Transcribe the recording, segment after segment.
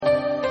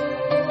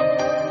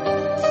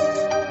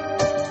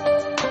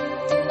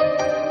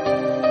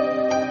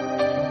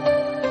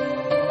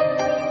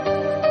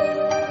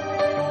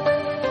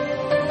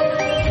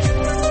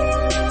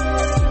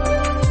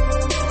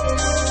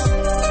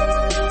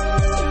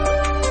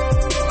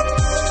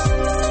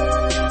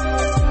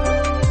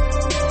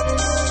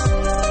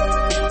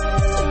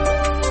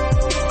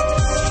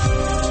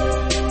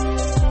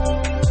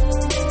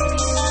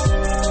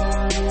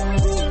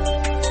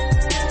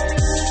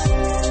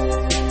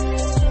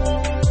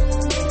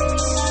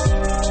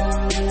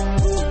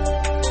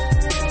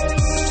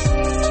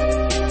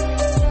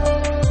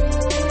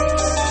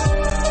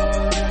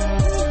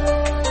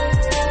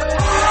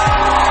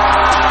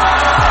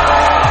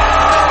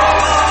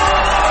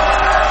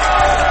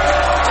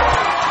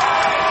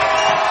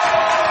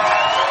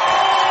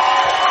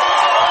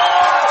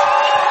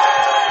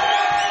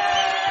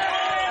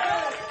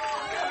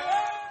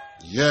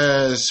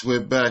Yes, we're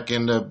back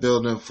in the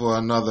building for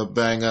another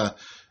banger,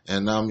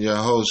 and I'm your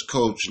host,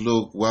 Coach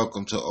Luke.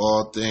 Welcome to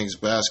All Things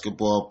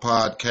Basketball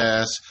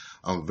Podcast.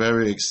 I'm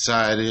very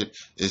excited.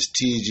 It's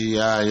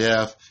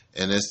TGIF,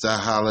 and it's the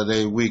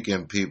holiday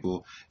weekend,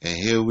 people. And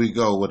here we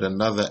go with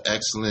another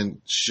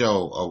excellent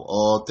show of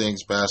All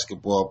Things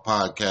Basketball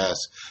Podcast.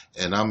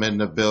 And I'm in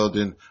the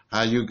building.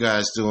 How you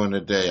guys doing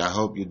today? I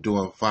hope you're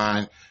doing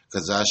fine,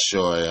 because I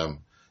sure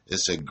am.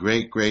 It's a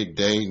great, great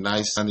day,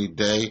 nice sunny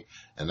day.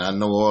 And I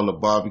know all the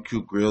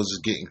barbecue grills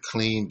is getting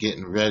clean,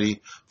 getting ready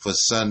for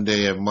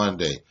Sunday and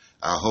Monday.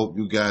 I hope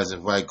you guys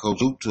invite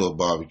Coach Luke to a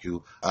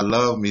barbecue. I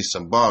love me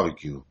some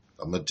barbecue.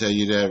 I'm going to tell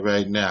you that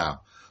right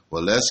now.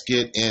 Well, let's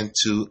get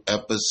into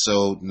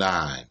episode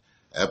 9.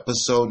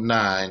 Episode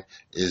 9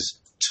 is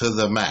To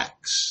the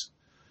Max.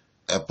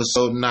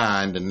 Episode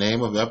 9, the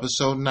name of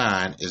episode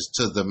 9 is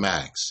To the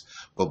Max.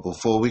 But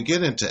before we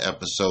get into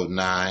episode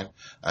 9,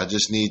 I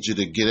just need you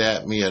to get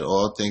at me at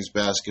All Things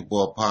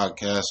Basketball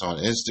Podcast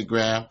on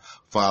Instagram.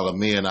 Follow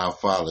me and I'll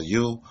follow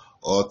you.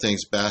 All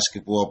Things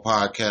Basketball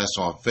Podcast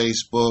on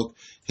Facebook.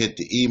 Hit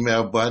the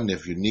email button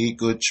if you need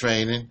good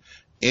training.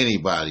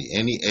 Anybody,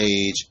 any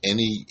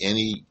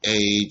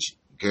age,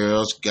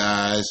 girls,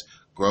 guys,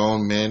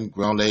 grown men,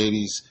 grown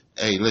ladies.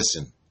 Hey,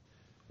 listen,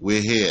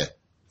 we're here.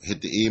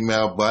 Hit the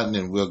email button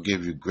and we'll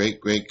give you great,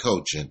 great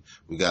coaching.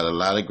 We got a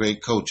lot of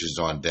great coaches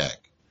on deck.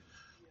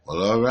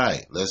 Well, all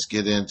right, let's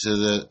get into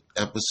the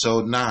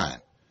episode 9,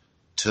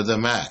 To the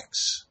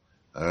Max.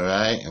 All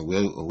right, and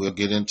we'll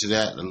get into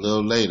that a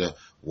little later,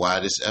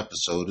 why this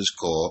episode is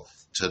called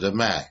To the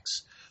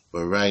Max.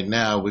 But right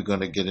now, we're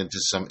going to get into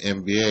some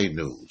NBA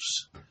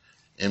news.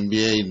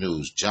 NBA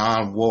news,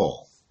 John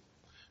Wall.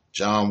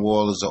 John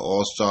Wall is an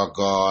all-star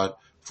guard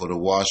for the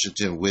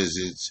Washington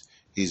Wizards.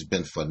 He's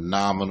been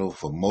phenomenal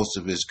for most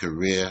of his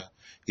career.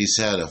 He's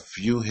had a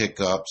few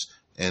hiccups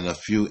and a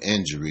few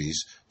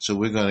injuries. So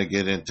we're going to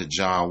get into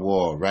John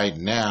Wall. Right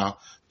now,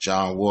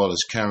 John Wall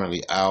is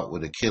currently out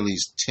with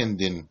Achilles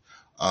tendon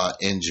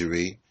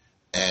injury.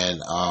 And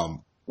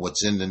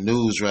what's in the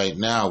news right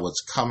now,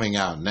 what's coming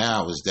out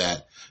now is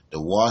that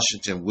the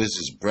Washington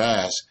Wizards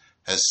brass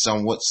has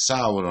somewhat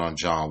soured on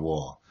John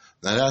Wall.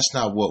 Now, that's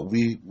not what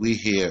we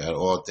hear at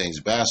All Things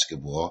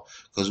Basketball,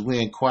 because we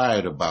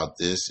inquired about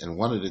this, and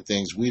one of the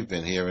things we've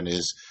been hearing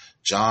is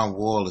John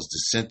Wall is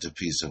the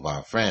centerpiece of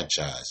our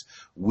franchise.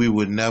 We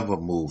would never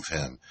move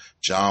him.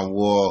 John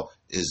Wall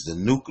is the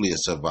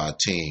nucleus of our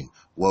team.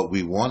 What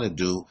we want to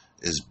do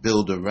is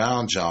build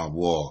around John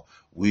Wall.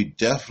 We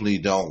definitely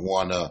don't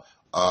want to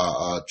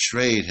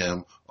trade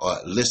him or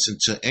listen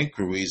to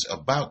inquiries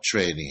about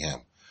trading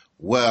him.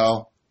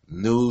 Well,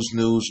 news.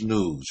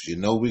 You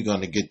know we're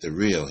going to get the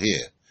real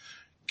here.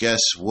 Guess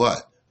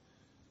what?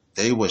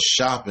 They were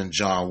shopping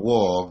John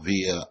Wall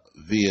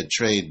via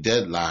trade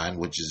deadline,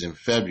 which is in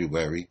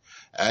February,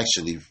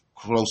 actually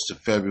close to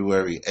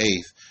February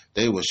 8th.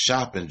 They were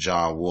shopping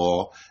John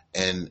Wall,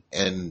 and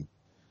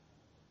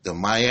the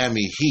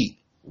Miami Heat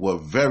were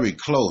very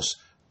close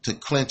to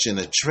clinching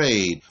a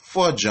trade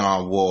for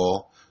John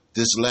Wall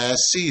this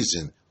last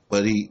season.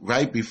 But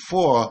right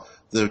before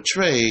the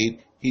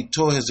trade, he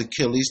tore his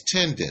Achilles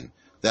tendon.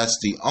 That's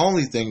the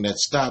only thing that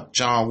stopped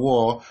John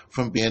Wall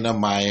from being a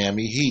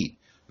Miami Heat.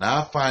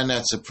 Now, I find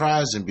that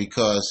surprising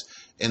because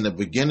in the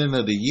beginning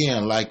of the year,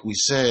 and like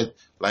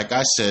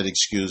I said,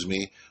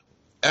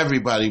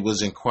 everybody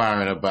was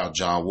inquiring about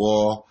John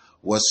Wall.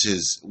 What's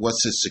his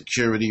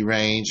security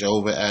range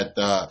over at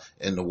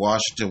in the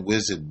Washington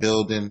Wizard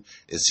building?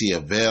 Is he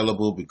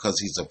available? Because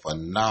he's a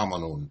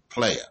phenomenal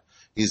player.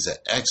 He's an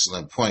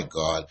excellent point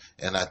guard,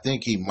 and I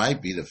think he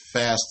might be the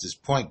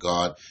fastest point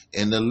guard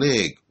in the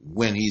league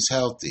when he's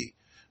healthy.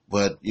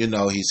 But, you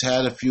know, he's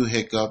had a few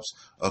hiccups,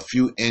 a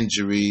few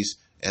injuries,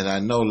 and I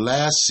know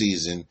last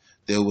season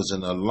there was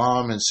an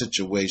alarming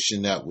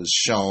situation that was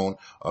shown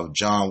of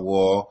John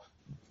Wall,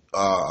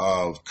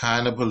 of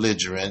kind of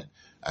belligerent.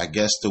 I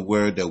guess the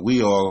word that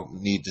we all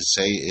need to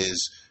say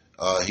is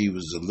he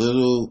was a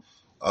little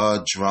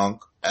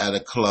drunk at a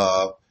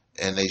club,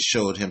 and they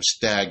showed him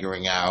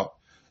staggering out,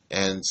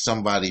 and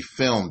somebody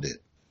filmed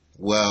it.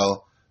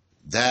 Well,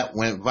 that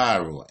went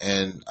viral,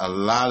 and a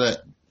lot of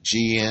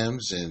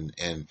GMs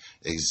and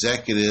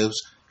executives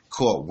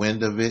caught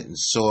wind of it and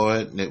saw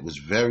it, and it was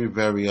very,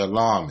 very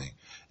alarming.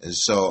 And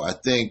so I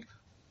think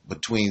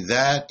between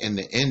that and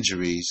the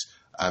injuries,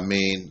 I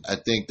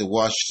think the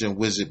Washington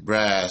Wizard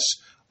brass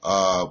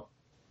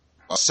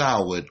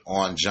soured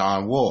on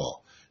John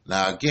Wall.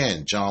 Now,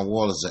 again, John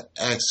Wall is an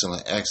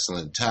excellent,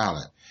 excellent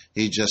talent.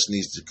 He just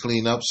needs to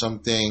clean up some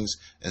things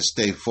and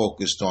stay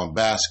focused on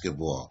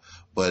basketball.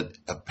 But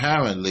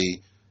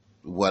apparently,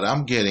 what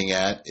I'm getting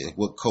at,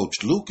 what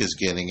Coach Luke is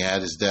getting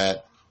at, is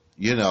that,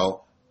 the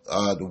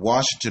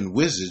Washington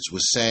Wizards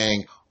was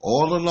saying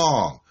all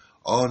along,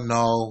 oh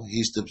no,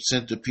 he's the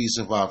centerpiece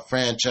of our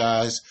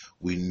franchise.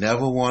 We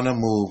never want to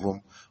move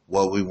him.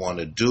 What we want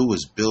to do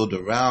is build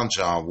around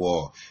John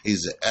Wall.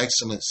 He's an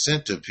excellent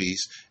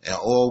centerpiece, and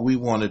all we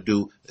want to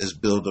do is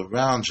build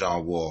around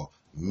John Wall.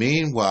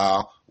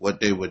 Meanwhile, what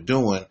they were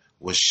doing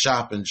was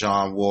shopping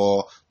John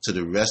Wall to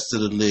the rest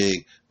of the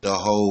league the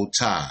whole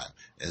time.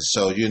 And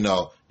so,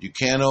 you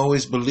can't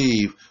always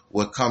believe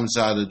what comes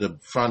out of the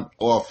front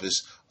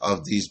office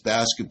of these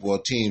basketball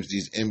teams,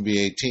 these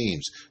NBA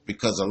teams,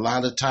 because a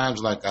lot of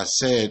times, like I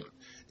said,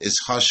 it's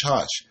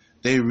hush-hush.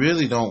 They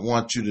really don't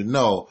want you to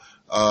know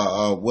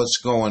what's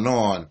going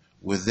on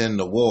within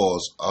the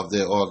walls of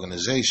their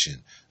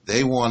organization.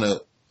 They want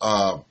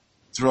to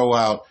throw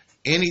out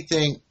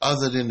anything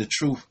other than the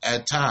truth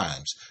at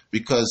times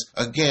because,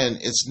 again,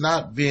 it's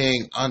not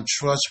being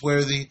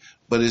untrustworthy,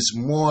 but it's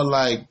more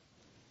like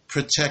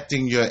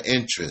protecting your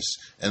interests.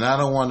 And I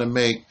don't want to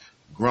make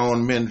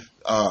grown men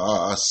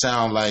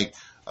sound like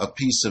a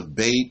piece of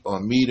bait or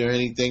meat or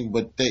anything,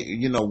 but they,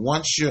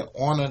 once you're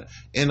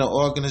in an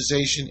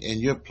organization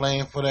and you're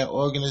playing for that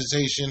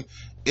organization,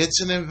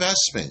 it's an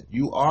investment.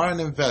 You are an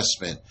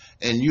investment,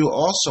 and you're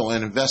also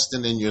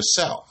investing in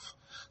yourself.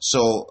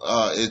 So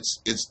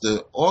it's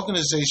the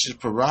organization's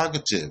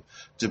prerogative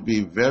to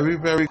be very,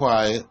 very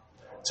quiet,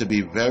 to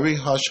be very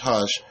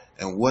hush-hush,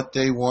 and what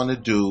they want to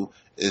do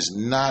is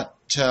not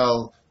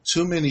tell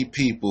too many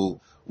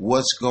people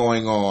what's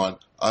going on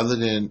other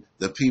than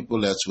the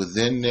people that's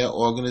within their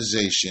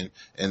organization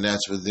and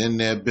that's within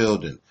their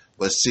building.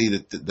 But see,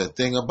 the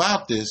thing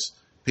about this,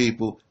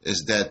 people,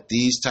 is that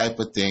these type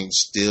of things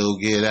still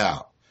get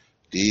out.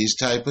 These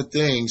type of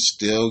things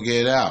still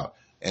get out.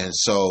 And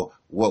so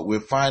what we're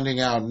finding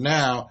out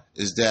now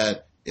is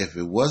that if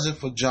it wasn't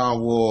for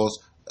John Wall's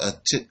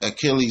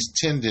Achilles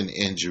tendon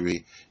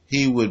injury,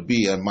 he would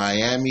be a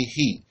Miami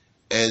Heat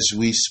as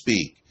we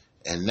speak.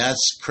 And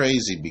that's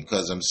crazy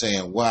because I'm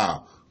saying,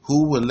 wow,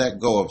 who would let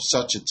go of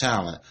such a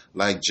talent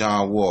like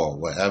John Wall?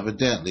 Well,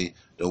 evidently,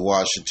 the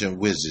Washington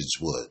Wizards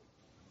would.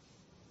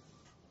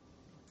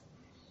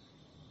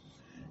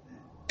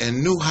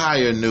 And new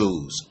hire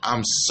news.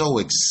 I'm so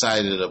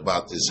excited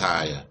about this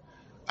hire.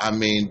 I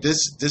mean, this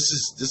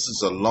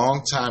is a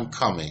long time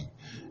coming,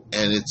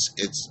 and it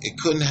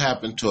couldn't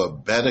happen to a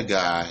better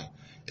guy.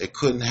 It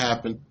couldn't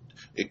happen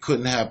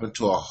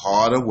to a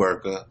harder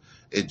worker.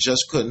 It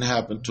just couldn't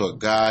happen to a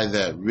guy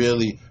that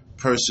really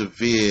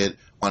persevered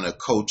on a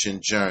coaching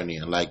journey.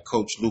 And like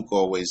Coach Luke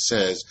always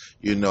says,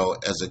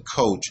 as a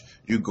coach,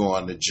 you go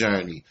on the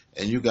journey,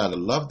 and you got to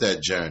love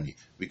that journey,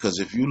 because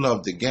if you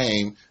love the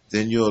game,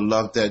 then you'll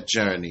love that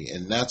journey.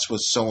 And that's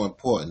what's so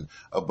important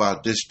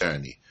about this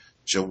journey.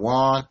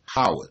 Juwan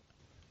Howard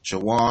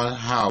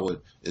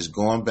is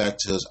going back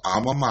to his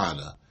alma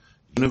mater,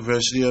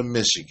 University of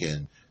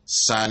Michigan,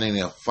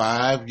 signing a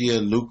 5-year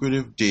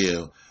lucrative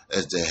deal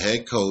as the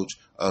head coach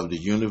of the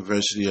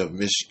University of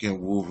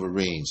Michigan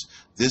Wolverines.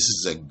 This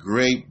is a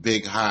great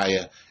big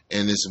hire,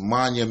 and it's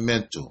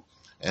monumental.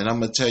 And I'm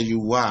going to tell you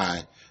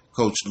why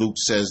Coach Luke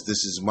says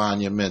this is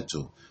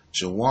monumental.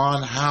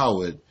 Juwan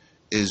Howard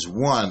is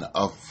one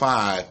of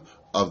 5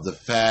 of the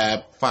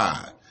Fab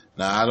 5.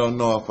 Now, I don't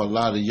know if a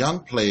lot of young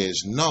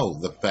players know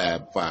the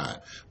Fab 5,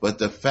 but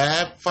the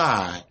Fab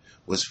 5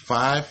 was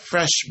 5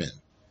 freshmen.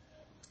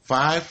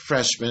 5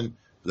 freshmen,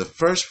 the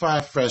first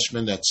 5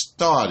 freshmen that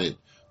started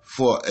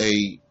for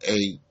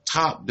a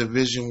top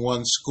Division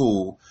I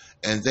school,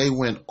 and they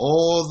went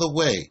all the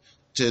way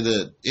to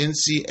the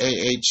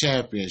NCAA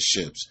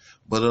championships.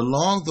 But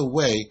along the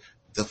way,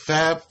 the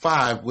Fab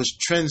 5 was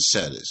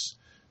trendsetters.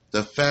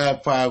 The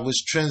Fab 5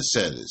 was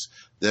trendsetters.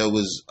 There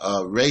was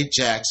Ray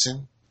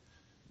Jackson,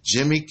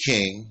 Jimmy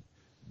King,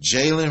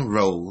 Jalen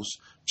Rose,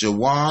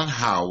 Juwan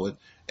Howard,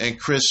 and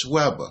Chris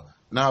Webber.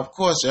 Now, of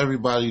course,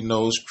 everybody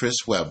knows Chris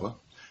Webber.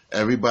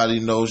 Everybody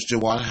knows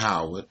Juwan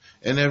Howard,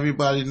 and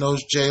everybody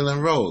knows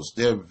Jalen Rose.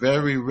 They're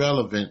very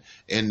relevant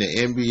in the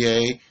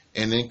NBA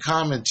and in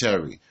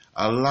commentary.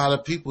 A lot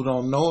of people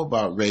don't know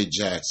about Ray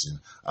Jackson.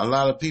 A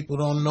lot of people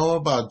don't know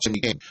about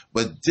Jimmy King.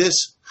 But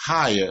this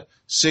hire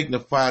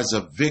signifies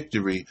a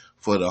victory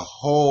for the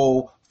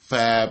whole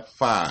Fab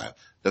 5.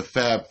 The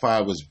Fab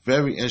 5 was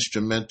very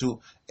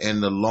instrumental in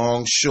the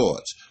long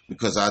shorts,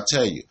 because I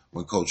tell you,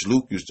 when Coach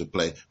Luke used to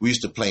play, we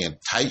used to play in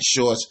tight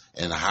shorts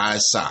and high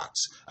socks.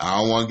 I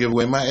don't want to give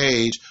away my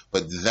age,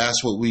 but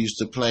that's what we used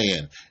to play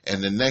in.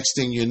 And the next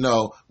thing you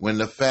know, when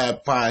the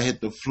Fab 5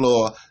 hit the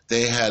floor,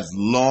 they had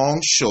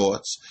long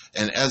shorts,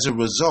 and as a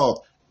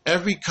result,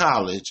 every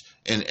college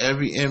and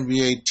every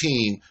NBA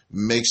team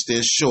makes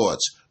their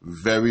shorts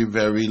very,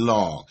 very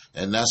long.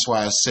 And that's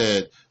why I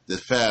said the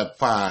Fab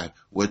 5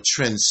 were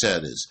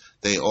trendsetters.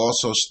 They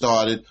also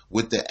started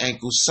with the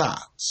ankle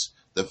socks.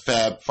 The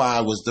Fab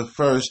 5 was the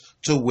first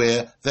to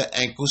wear the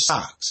ankle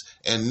socks.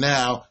 And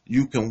now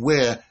you can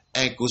wear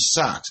ankle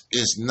socks.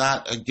 It's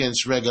not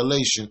against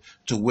regulation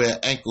to wear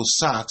ankle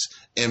socks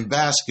in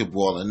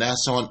basketball, and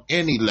that's on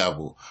any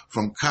level,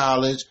 from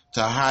college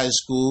to high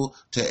school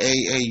to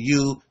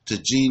AAU to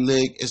G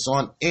League. It's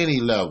on any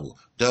level.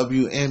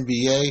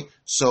 WNBA.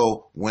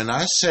 So when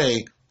I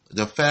say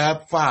the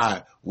Fab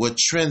 5 were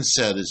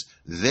trendsetters,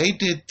 they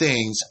did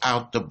things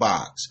out the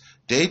box.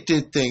 They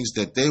did things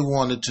that they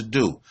wanted to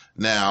do.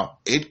 Now,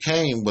 it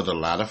came with a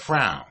lot of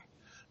frown,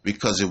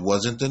 because it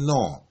wasn't the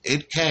norm.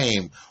 It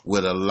came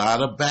with a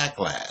lot of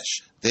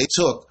backlash. They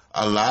took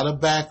a lot of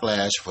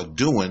backlash for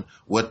doing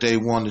what they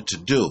wanted to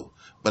do.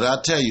 But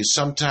I tell you,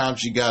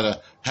 sometimes you got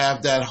to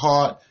have that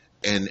heart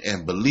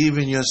and believe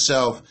in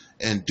yourself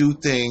and do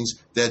things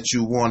that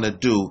you want to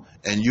do,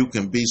 and you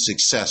can be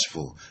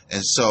successful.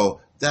 And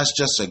so that's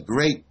just a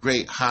great,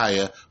 great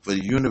hire for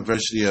the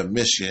University of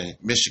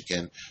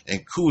Michigan,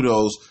 and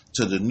kudos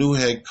to the new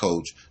head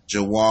coach,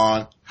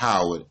 Juwan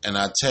Howard. And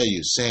I tell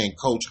you, saying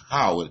Coach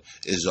Howard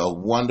is a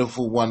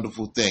wonderful,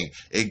 wonderful thing.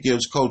 It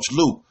gives Coach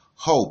Luke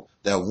hope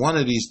that one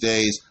of these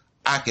days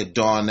I could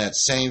don that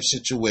same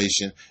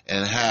situation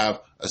and have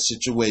a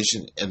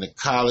situation in the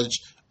college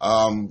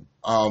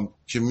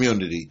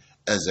community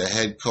as a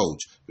head coach,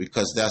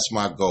 because that's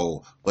my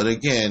goal. But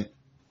again,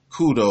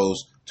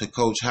 kudos to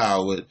Coach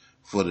Howard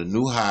for the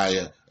new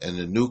hire and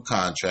the new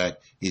contract.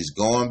 He's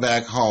going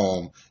back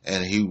home,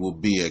 and he will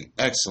be an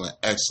excellent,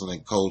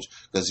 excellent coach,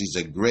 because he's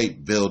a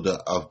great builder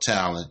of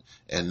talent,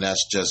 and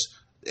that's just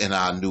in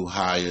our new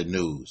hire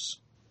news.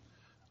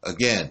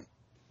 Again,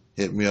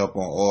 hit me up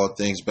on All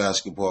Things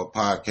Basketball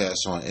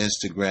Podcast on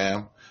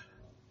Instagram.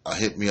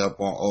 Hit me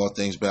up on All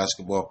Things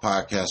Basketball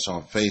Podcast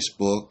on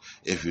Facebook.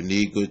 If you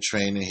need good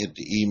training, hit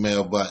the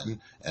email button,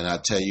 and I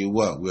tell you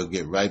what, we'll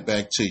get right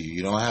back to you.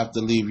 You don't have to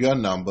leave your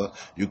number.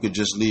 You could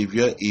just leave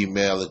your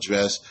email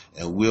address,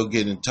 and we'll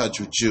get in touch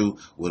with you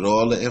with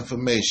all the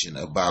information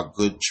about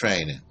good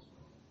training.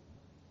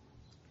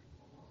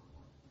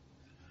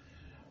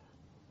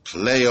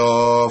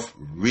 Playoff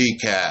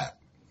recap.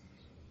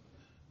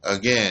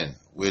 Again,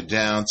 we're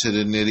down to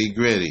the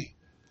nitty-gritty.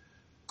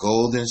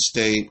 Golden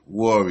State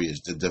Warriors,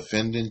 the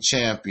defending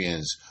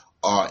champions,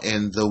 are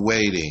in the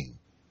waiting.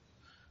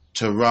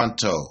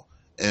 Toronto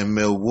and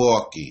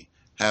Milwaukee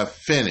have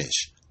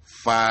finished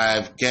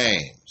 5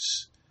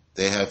 games.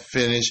 They have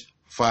finished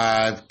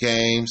 5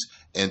 games,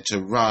 and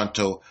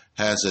Toronto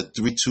has a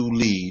 3-2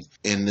 lead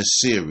in the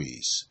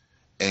series.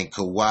 And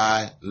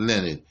Kawhi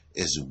Leonard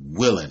is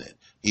willing it.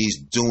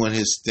 He's doing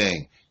his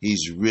thing.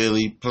 He's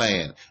really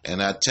playing.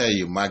 And I tell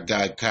you, my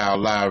guy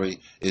Kyle Lowry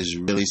is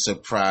really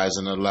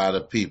surprising a lot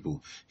of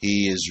people.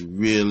 He is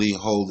really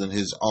holding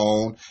his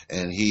own,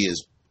 and he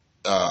is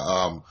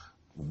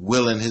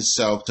willing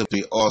himself to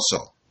be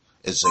also.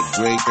 It's a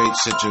great, great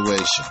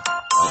situation.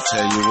 I'll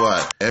tell you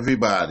what,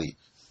 everybody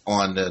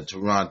on the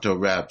Toronto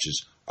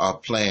Raptors are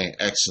playing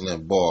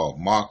excellent ball.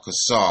 Marc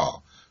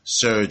Gasol,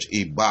 Serge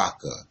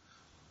Ibaka,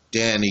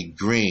 Danny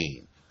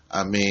Green.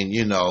 I mean,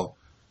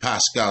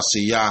 Pascal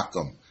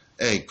Siakam.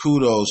 Hey,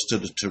 kudos to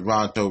the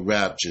Toronto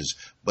Raptors.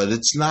 But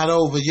it's not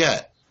over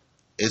yet.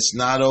 It's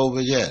not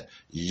over yet.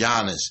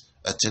 Giannis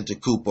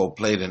Antetokounmpo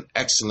played an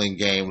excellent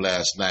game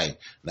last night.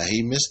 Now,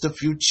 he missed a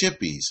few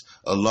chippies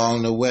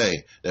along the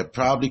way that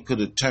probably could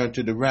have turned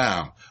it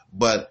around.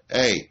 But,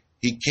 hey,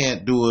 he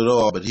can't do it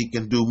all, but he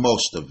can do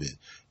most of it.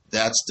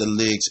 That's the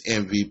league's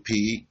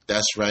MVP.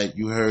 That's right.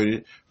 You heard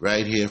it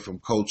right here from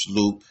Coach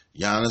Luke.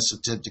 Giannis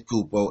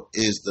Antetokounmpo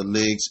is the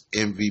league's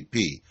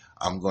MVP.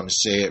 I'm going to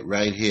say it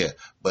right here.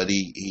 But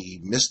he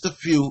missed a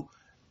few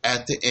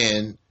at the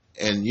end,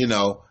 and,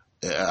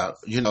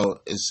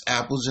 it's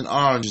apples and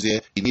oranges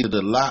there. He needed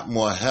a lot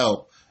more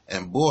help.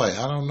 And, boy,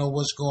 I don't know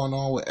what's going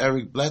on with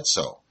Eric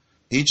Bledsoe.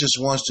 He just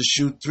wants to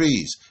shoot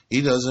threes.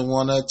 He doesn't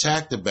want to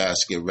attack the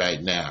basket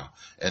right now.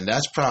 And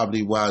that's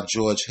probably why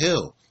George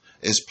Hill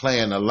is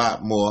playing a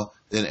lot more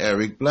than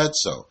Eric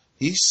Bledsoe.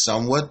 He's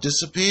somewhat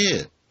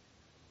disappeared.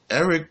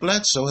 Eric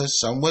Bledsoe has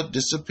somewhat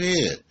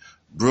disappeared.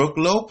 Brook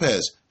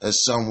Lopez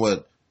has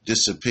somewhat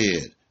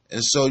disappeared.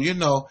 And so, you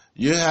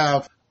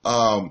have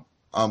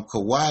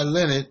Kawhi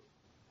Leonard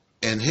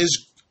and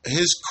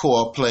his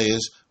core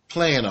players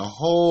playing a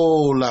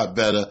whole lot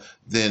better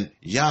than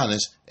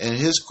Giannis and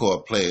his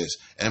core players.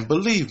 And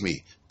believe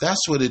me,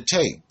 that's what it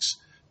takes.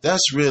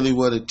 That's really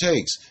what it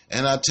takes.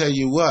 And I tell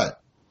you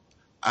what,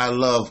 I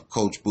love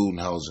Coach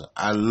Budenholzer.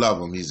 I love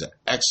him. He's an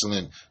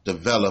excellent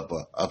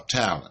developer of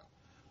talent.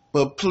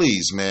 But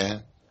please,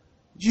 man,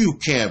 you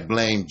can't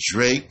blame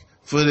Drake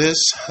for this.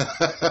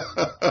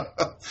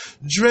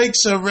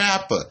 Drake's a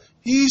rapper.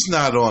 He's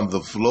not on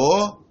the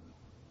floor.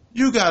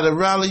 You got to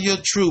rally your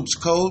troops,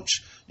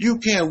 Coach. You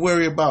can't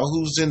worry about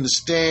who's in the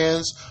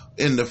stands,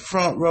 in the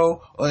front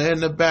row, or in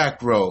the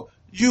back row.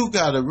 You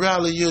got to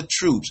rally your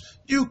troops.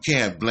 You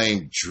can't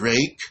blame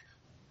Drake.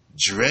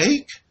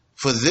 Drake?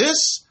 For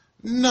this?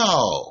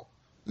 No.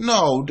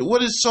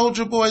 What did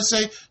Soulja Boy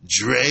say?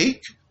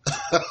 Drake?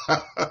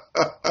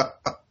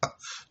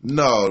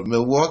 No,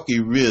 Milwaukee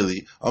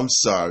really, I'm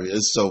sorry,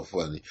 it's so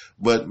funny,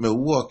 but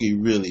Milwaukee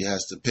really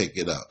has to pick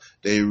it up.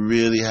 They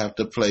really have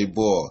to play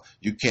ball.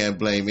 You can't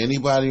blame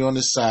anybody on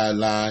the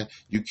sideline.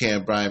 You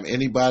can't blame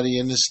anybody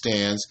in the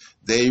stands.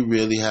 They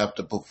really have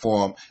to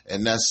perform,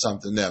 and that's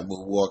something that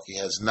Milwaukee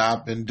has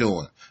not been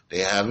doing.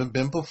 They haven't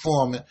been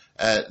performing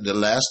at the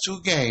last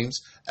 2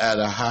 games at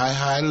a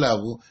high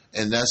level,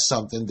 and that's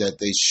something that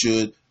they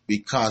should be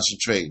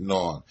concentrating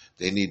on.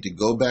 They need to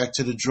go back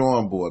to the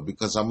drawing board,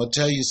 because I'm going to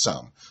tell you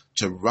something.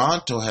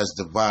 Toronto has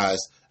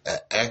devised an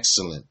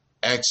excellent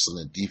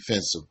excellent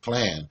defensive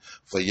plan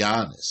for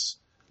Giannis.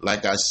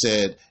 Like I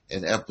said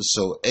in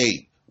episode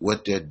 8,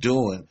 what they're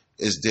doing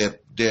is they're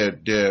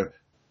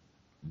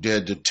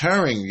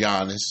deterring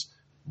Giannis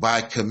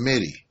by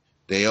committee.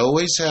 They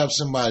always have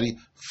somebody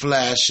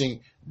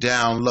flashing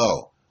down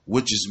low,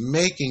 which is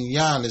making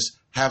Giannis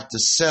have to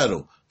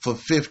settle for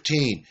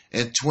 15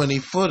 and 20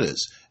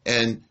 footers.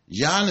 And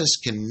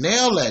Giannis can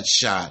nail that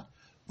shot,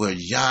 but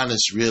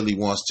Giannis really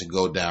wants to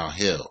go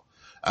downhill.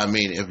 I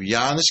mean, if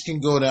Giannis can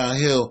go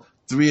downhill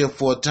 3 or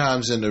 4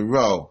 times in a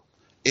row,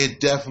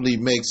 it definitely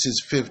makes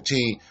his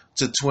 15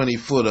 to 20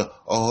 footer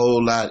a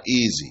whole lot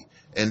easy.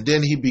 And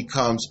then he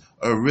becomes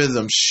a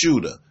rhythm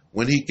shooter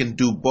when he can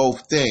do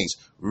both things.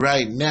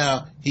 Right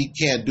now, he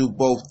can't do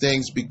both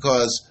things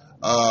because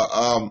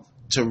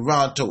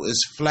Toronto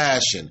is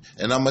flashing.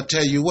 And I'm going to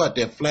tell you what,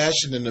 they're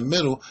flashing in the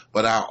middle,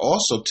 but I'll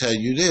also tell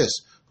you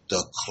this,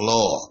 the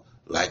claw.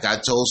 Like I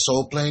told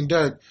Soul Plain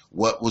Dirt,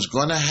 what was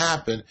going to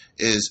happen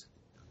is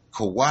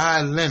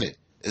Kawhi Leonard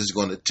is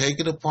going to take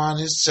it upon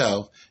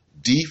himself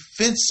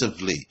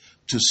defensively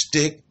to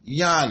stick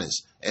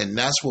Giannis. And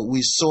that's what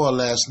we saw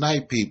last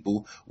night,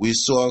 people. We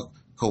saw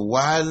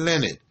Kawhi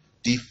Leonard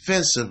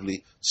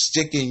defensively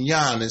sticking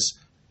Giannis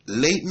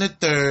late in the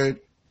third,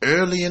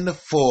 early in the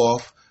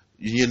fourth,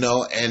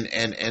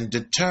 and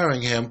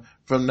deterring him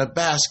from the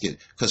basket.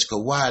 Because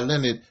Kawhi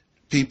Leonard,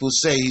 people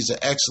say he's an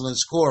excellent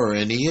scorer,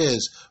 and he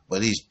is,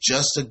 but he's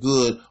just as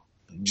good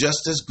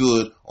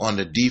on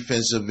the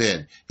defensive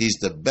end. He's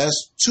the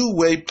best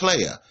two-way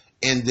player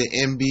in the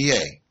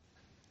NBA.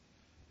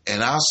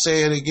 And I'll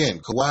say it again,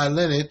 Kawhi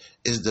Leonard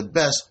is the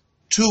best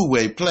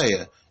two-way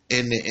player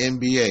in the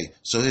NBA.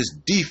 So his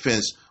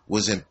defense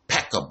was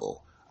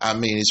impeccable. I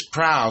mean, his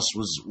prowess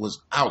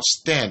was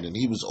outstanding.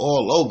 He was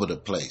all over the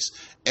place.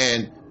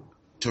 And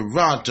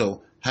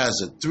Toronto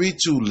has a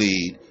 3-2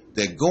 lead.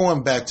 They're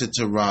going back to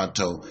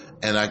Toronto.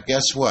 And I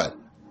guess what?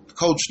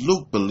 Coach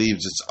Luke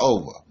believes it's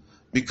over.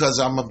 Because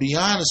I'm going to be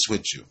honest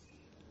with you.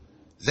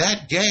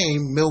 That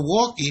game,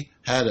 Milwaukee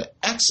had an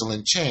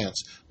excellent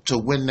chance to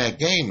win that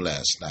game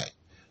last night.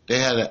 They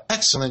had an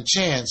excellent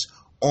chance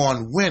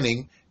on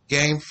winning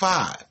Game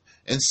 5.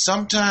 And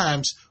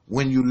sometimes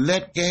when you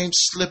let games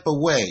slip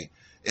away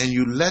and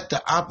you let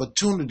the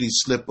opportunity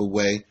slip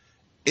away,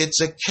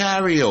 it's a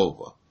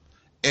carryover.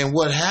 And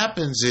what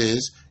happens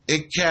is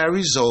it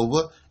carries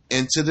over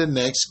into the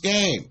next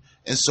game.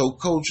 And so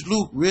Coach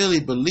Luke really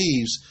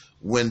believes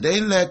when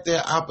they let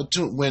their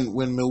opportunity,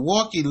 when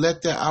Milwaukee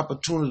let their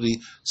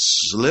opportunity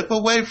slip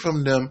away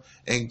from them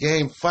in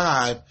Game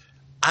 5,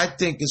 I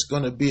think it's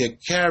going to be a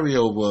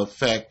carryover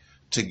effect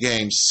to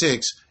Game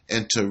 6,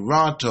 and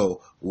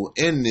Toronto will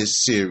end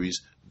this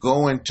series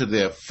going to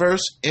their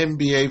first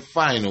NBA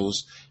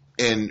Finals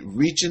and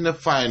reaching the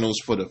finals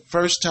for the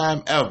first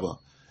time ever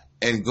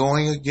and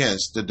going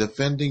against the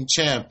defending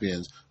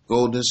champions,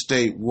 Golden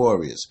State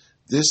Warriors.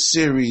 This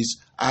series,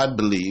 I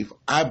believe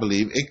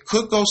it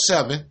could go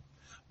 7,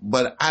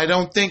 but I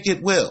don't think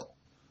it will.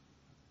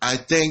 I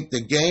think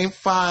the Game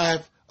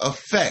 5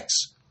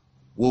 effects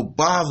will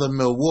bother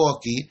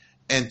Milwaukee,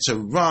 and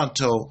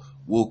Toronto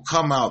will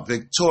come out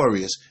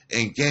victorious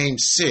in Game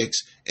 6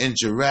 in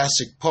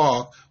Jurassic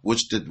Park,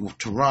 which the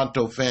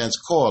Toronto fans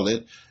call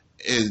it,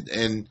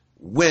 and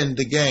win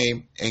the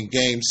game in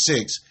Game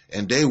 6,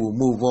 and they will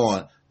move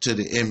on to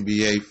the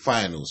NBA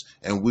Finals.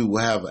 And we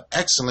will have an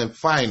excellent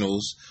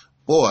finals.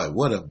 Boy,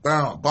 what a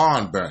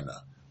barn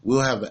burner.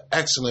 We'll have an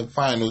excellent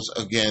finals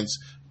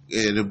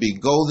it'll be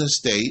Golden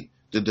State,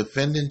 the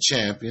defending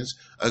champions,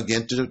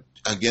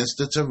 against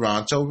the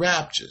Toronto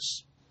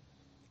Raptors.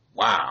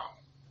 Wow.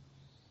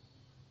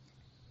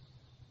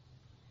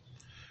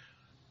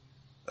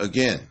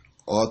 Again,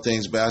 All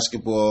Things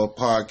Basketball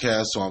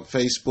Podcast on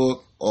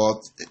Facebook,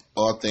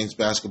 All Things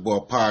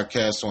Basketball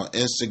Podcast on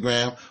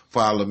Instagram.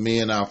 Follow me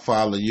and I'll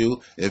follow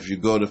you. If you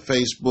go to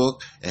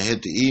Facebook and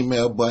hit the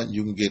email button,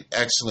 you can get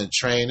excellent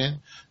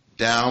training.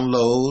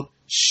 Download,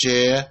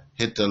 share,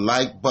 hit the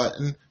like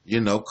button.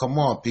 Come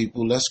on,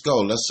 people. Let's go.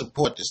 Let's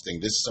support this thing.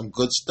 This is some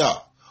good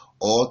stuff.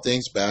 All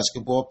Things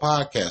Basketball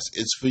Podcast.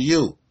 It's for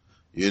you,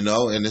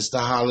 and it's the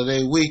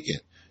holiday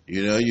weekend.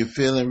 You're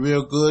feeling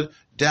real good?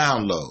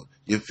 Download.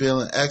 You're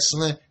feeling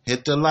excellent?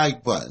 Hit the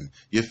like button.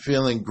 You're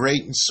feeling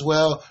great and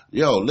swell?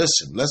 Yo,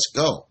 listen, let's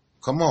go.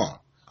 Come on.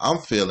 I'm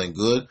feeling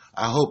good.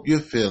 I hope you're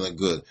feeling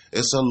good.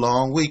 It's a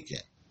long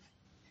weekend.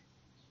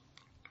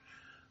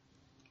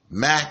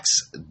 Max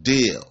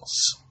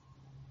deals.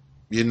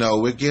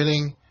 We're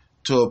getting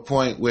to a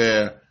point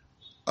where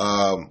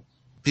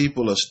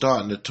people are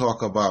starting to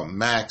talk about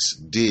max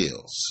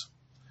deals.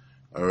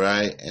 All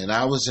right? And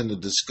I was in the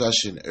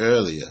discussion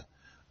earlier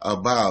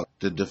about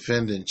the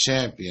defending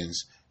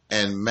champions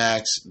and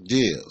max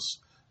deals.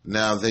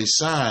 Now, they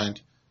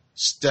signed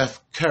Steph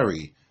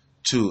Curry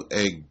to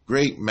a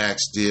great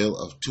max deal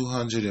of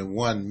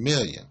 $201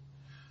 million.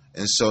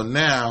 And so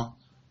now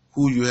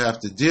who you have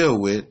to deal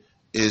with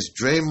is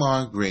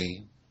Draymond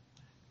Green,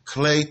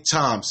 Klay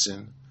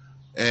Thompson,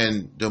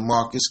 and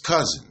DeMarcus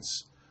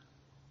Cousins,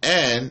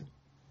 and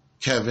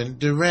Kevin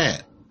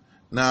Durant.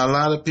 Now, a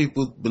lot of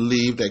people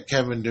believe that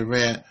Kevin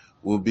Durant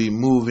will be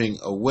moving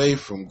away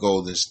from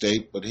Golden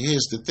State, but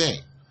here's the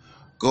thing.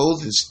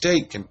 Golden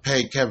State can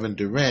pay Kevin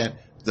Durant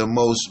the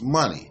most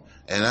money,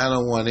 and I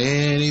don't want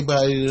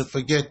anybody to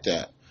forget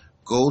that.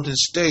 Golden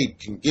State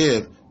can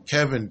give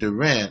Kevin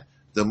Durant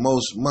the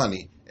most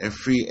money in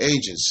free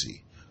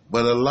agency,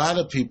 but a lot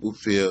of people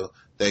feel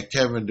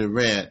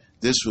that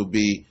this will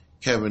be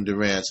Kevin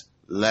Durant's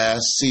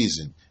last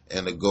season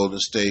in the Golden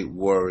State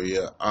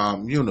Warrior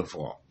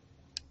uniform.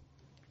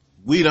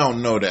 We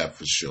don't know that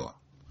for sure.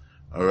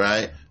 All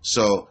right.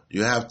 So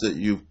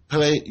you've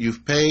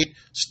paid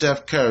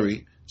Steph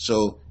Curry,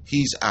 so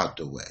he's out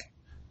the way.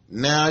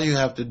 Now you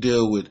have to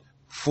deal with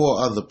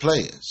 4 other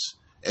players.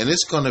 And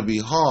it's going to be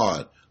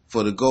hard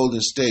for the Golden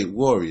State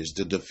Warriors,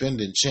 the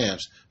defending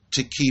champs,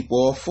 to keep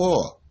all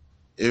 4.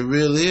 It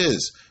really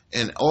is.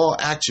 In all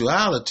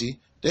actuality,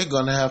 they're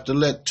going to have to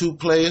let 2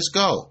 players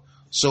go.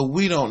 So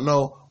we don't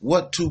know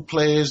what 2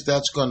 players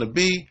that's going to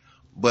be,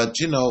 but,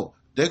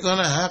 they're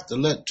going to have to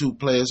let 2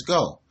 players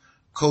go.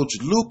 Coach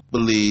Luke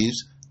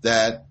believes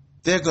that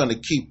they're going to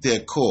keep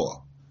their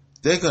core.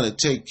 They're going to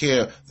take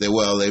care. They've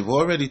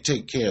already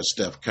taken care of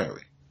Steph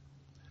Curry.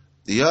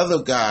 The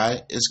other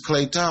guy is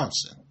Klay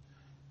Thompson.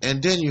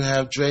 And then you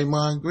have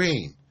Draymond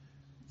Green.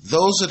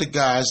 Those are the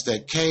guys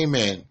that came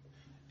in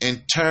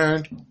and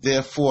turned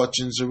their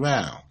fortunes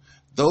around.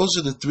 Those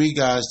are the 3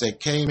 guys that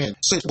came in,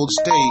 State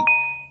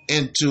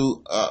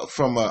into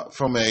from a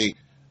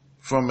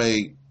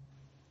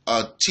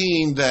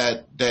team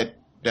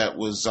that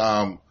was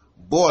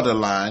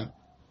borderline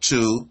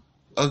to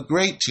a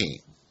great team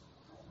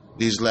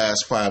these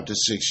last 5 to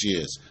 6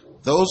 years.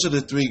 Those are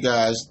the 3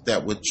 guys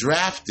that were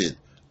drafted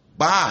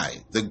by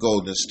the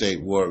Golden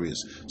State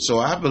Warriors. So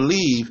I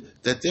believe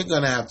that they're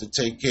going to have to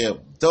take care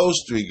of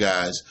those 3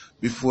 guys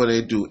before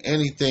they do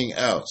anything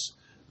else.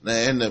 Now,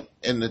 in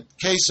the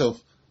case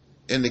of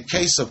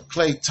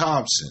Klay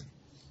Thompson,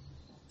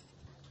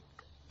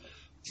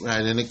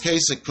 right? In the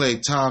case of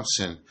Klay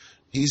Thompson,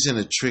 he's in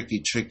a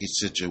tricky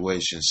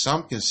situation.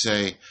 Some can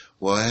say,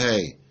 well,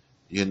 hey,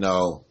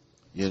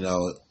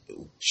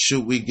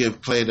 should we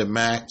give Klay the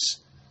max?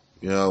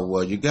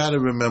 Well, you got to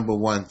remember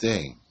one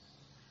thing.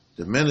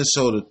 The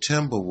Minnesota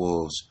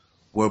Timberwolves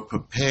were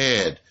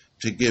prepared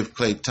to give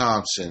Klay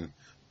Thompson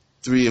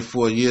 3 or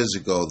 4 years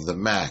ago the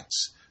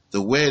max.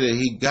 The way that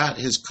he got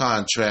his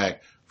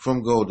contract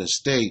from Golden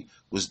State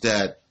was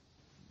that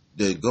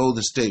the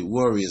Golden State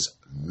Warriors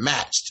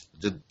matched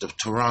the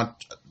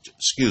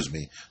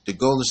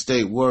Golden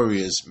State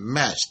Warriors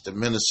matched the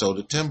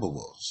Minnesota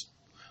Timberwolves.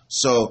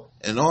 So,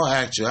 in all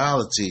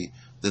actuality,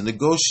 the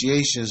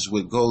negotiations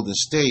with Golden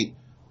State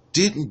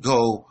didn't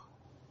go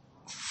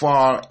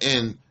far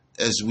in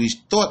as we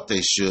thought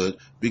they should,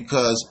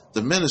 because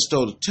the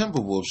Minnesota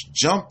Timberwolves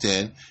jumped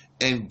in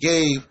and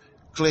gave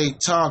Klay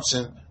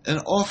Thompson an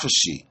offer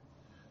sheet.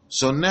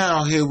 So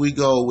now here we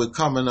go, we're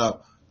coming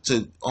up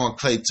on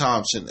Klay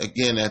Thompson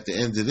again at the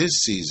end of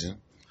this season.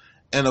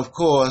 And of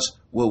course,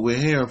 what we're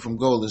hearing from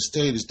Golden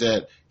State is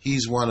that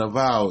he's one of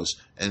ours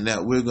and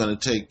that we're going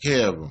to take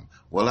care of him.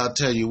 Well, I'll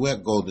tell you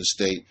what, Golden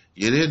State,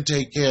 you didn't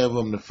take care of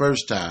him the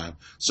first time,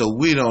 so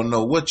we don't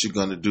know what you're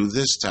going to do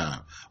this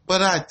time.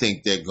 But I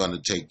think they're going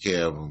to take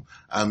care of him.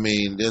 I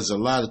mean, there's a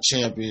lot of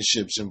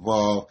championships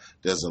involved.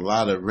 There's a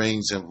lot of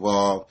rings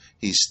involved.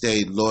 He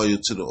stayed loyal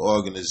to the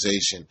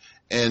organization.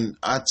 And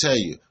I tell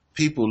you,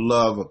 people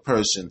love a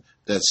person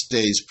that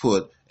stays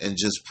put and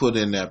just put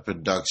in that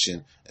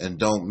production and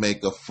don't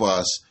make a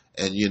fuss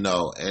and,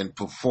 and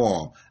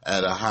perform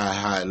at a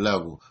high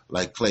level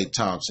like Klay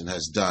Thompson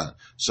has done.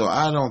 So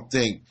I don't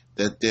think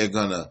that they're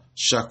going to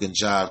shuck and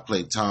jive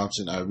Klay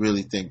Thompson. I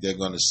really think they're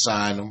going to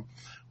sign him.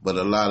 But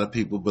a lot of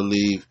people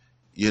believe,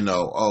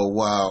 oh,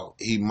 wow,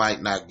 he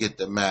might not get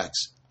the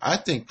max. I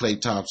think Klay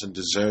Thompson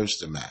deserves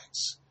the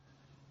max.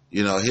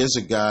 Here's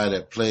a guy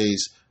that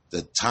plays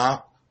the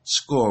top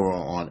scorer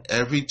on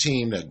every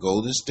team that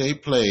Golden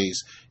State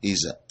plays.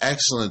 He's an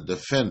excellent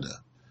defender.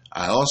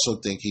 I also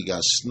think he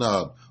got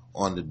snubbed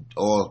on the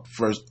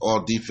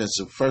all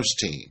defensive first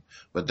team.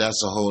 But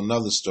that's a whole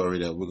nother story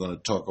that we're going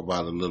to talk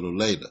about a little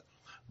later.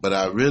 But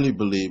I really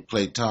believe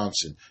Klay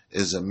Thompson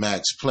is a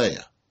max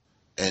player,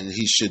 and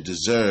he should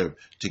deserve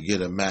to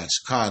get a max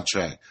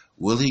contract.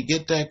 Will he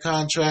get that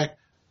contract?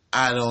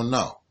 I don't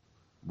know.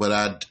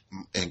 But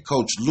in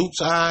Coach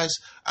Luke's eyes,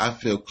 I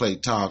feel Klay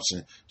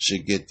Thompson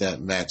should get that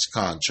max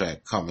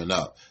contract coming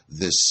up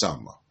this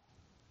summer.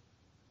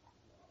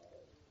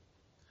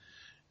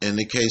 In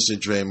the case of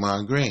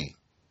Draymond Green,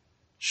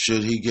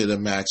 should he get a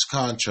max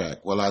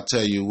contract? Well, I'll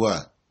tell you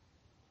what.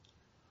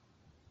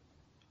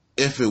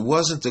 If it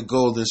wasn't the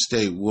Golden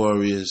State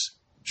Warriors,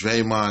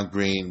 Draymond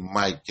Green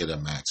might get a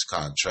max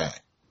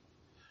contract.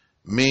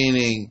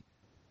 Meaning,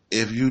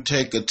 if you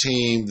take a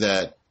team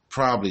that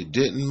probably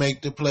didn't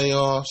make the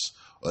playoffs,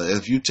 or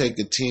if you take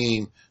a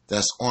team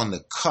that's on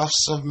the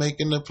cusp of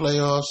making the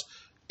playoffs,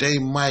 they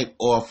might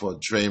offer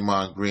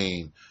Draymond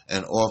Green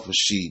an offer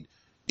sheet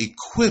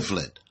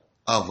equivalent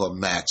of a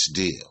max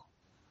deal.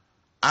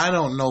 I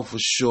don't know for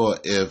sure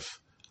if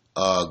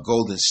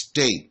Golden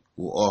State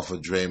will offer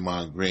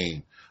Draymond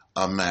Green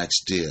a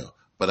max deal.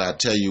 But I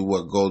tell you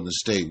what Golden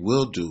State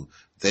will do.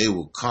 They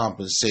will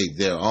compensate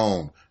their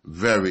own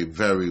very,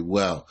 very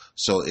well.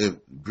 So if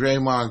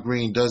Draymond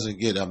Green doesn't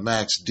get a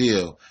max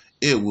deal,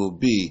 it will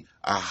be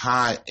a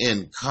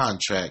high-end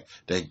contract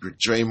that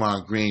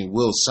Draymond Green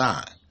will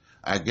sign.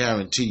 I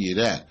guarantee you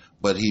that.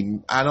 But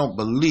I don't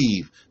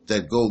believe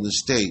that Golden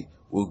State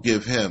will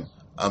give him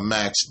a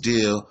max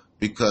deal,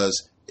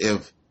 because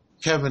if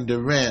Kevin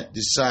Durant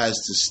decides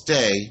to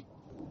stay,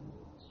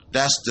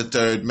 that's the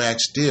third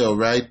max deal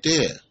right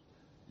there.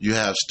 You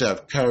have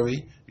Steph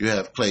Curry, you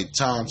have Klay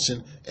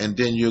Thompson, and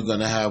then you're going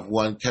to have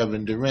one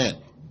Kevin Durant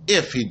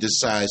if he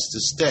decides to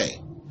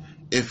stay.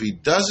 If he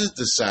doesn't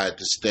decide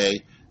to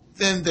stay,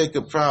 then they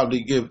could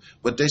probably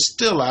but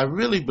I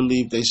really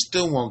believe they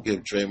still won't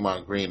give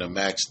Draymond Green a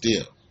max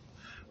deal.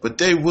 But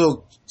they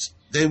will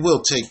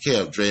take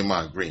care of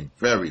Draymond Green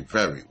very,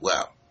 very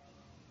well.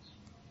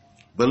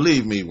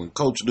 Believe me, when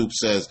Coach Luke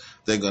says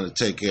they're going to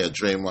take care of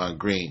Draymond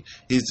Green,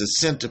 he's the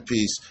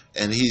centerpiece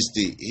and he's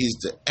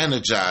the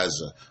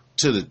energizer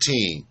to the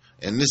team.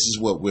 And this is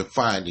what we're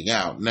finding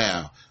out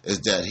now,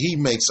 is that he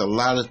makes a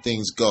lot of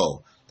things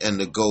go in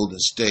the Golden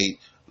State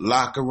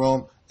locker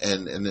room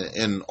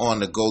and on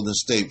the Golden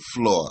State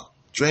floor.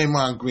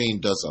 Draymond Green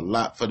does a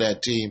lot for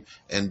that team,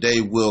 and they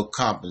will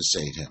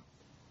compensate him.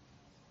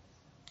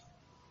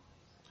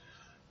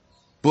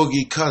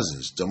 Boogie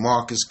Cousins,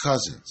 DeMarcus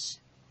Cousins.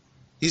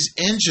 He's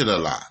injured a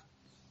lot.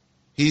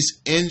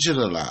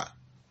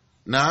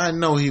 Now, I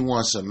know he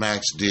wants a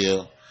max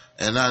deal,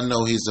 and I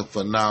know he's a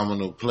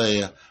phenomenal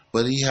player,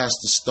 but he has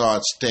to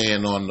start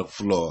staying on the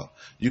floor.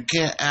 You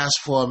can't ask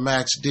for a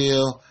max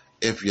deal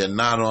if you're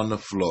not on the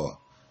floor.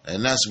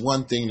 And that's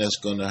one thing that's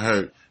going to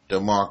hurt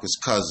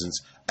DeMarcus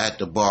Cousins at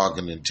the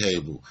bargaining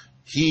table.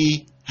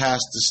 He has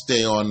to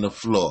stay on the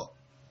floor.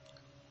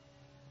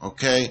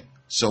 Okay?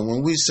 So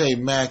when we say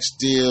max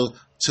deal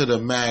to the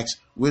max,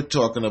 we're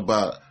talking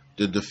about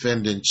the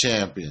defending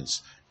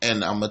champions.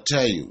 And I'm going to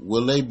tell you,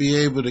 will they be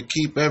able to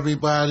keep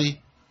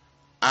everybody?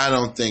 I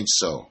don't think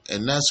so.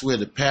 And that's where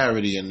the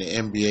parity in the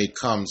NBA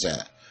comes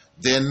at.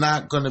 They're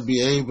not going to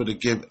be able to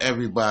give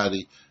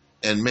everybody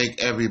and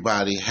make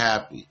everybody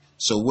happy.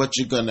 So what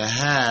you're going to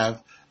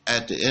have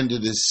at the end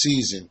of this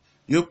season,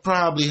 you'll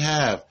probably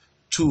have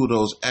two of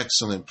those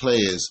excellent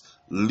players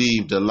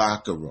leave the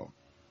locker room.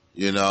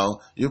 You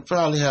know, you'll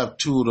probably have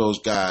two of those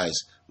guys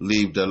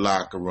leave the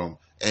locker room,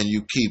 and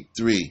you keep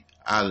 3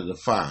 out of the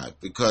 5,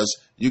 because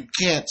you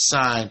can't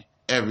sign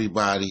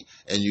everybody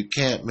and you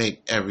can't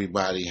make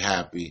everybody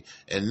happy.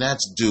 And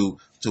that's due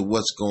to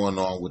what's going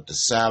on with the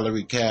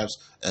salary caps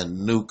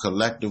and new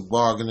collective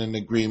bargaining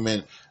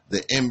agreement.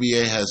 The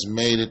NBA has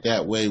made it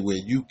that way where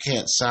you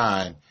can't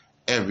sign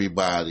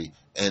everybody,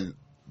 and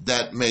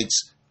that makes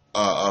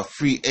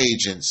free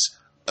agency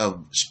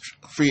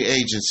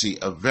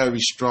a very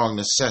strong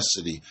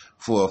necessity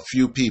for a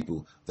few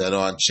people that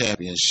are on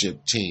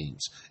championship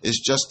teams. It's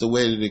just the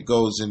way that it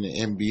goes in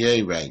the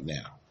NBA right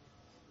now.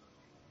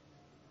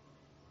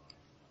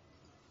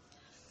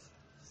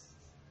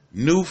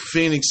 New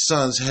Phoenix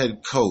Suns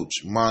head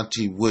coach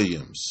Monty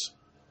Williams.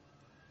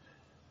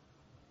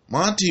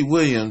 Monty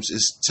Williams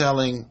is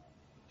telling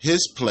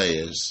his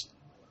players,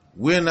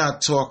 we're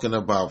not talking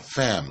about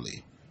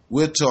family.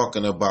 We're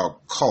talking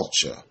about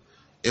culture.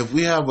 If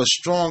we have a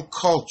strong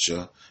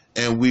culture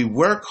and we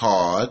work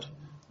hard,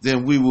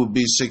 then we will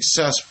be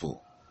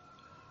successful.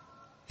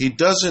 He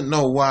doesn't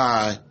know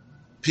why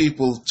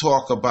people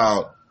talk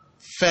about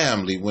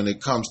family when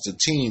it comes to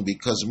team,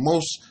 because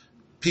most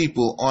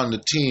people on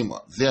the team,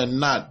 they're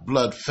not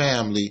blood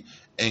family.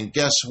 And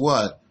guess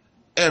what?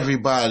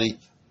 Everybody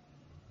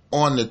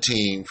on the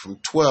team, from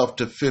 12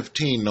 to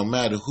 15, no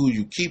matter who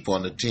you keep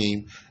on the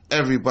team,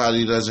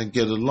 everybody doesn't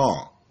get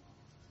along.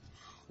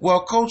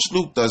 Well, Coach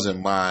Luke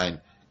doesn't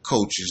mind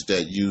coaches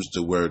that use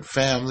the word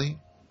family.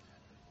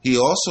 He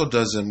also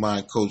doesn't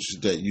mind coaches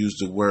that use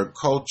the word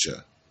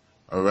culture,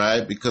 all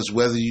right? Because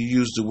whether you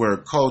use the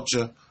word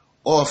culture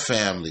or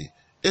family,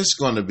 it's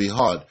going to be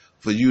hard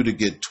for you to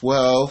get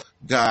 12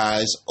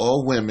 guys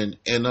or women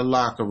in a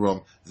locker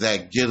room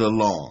that get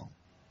along.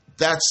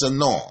 That's a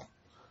norm.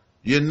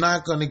 You're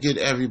not going to get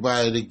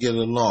everybody to get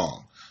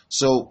along.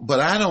 So, but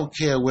I don't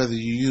care whether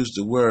you use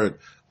the word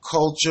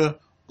culture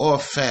or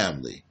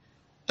family.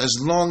 As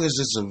long as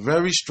it's a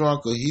very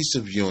strong,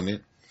 cohesive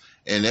unit,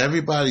 and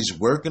everybody's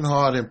working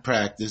hard in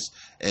practice,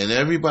 and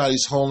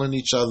everybody's holding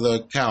each other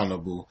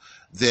accountable,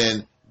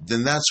 then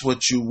that's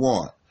what you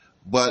want.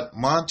 But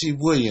Monty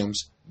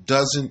Williams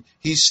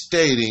he's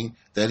stating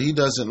that he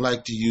doesn't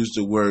like to use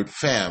the word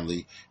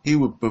family. He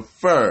would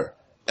prefer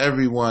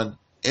everyone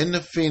in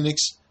the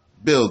Phoenix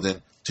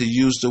building to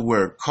use the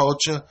word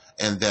culture,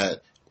 and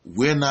that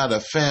we're not a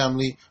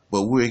family,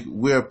 but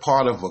we're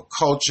part of a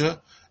culture,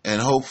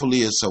 and hopefully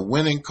it's a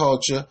winning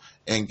culture.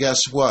 And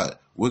guess what?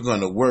 We're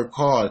going to work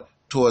hard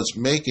towards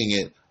making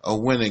it a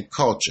winning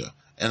culture.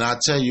 And I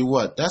tell you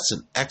what, that's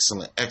an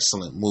excellent,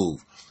 excellent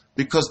move,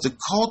 because the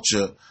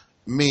culture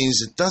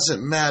means it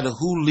doesn't matter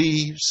who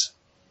leaves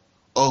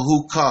or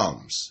who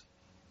comes.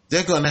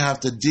 they're going to have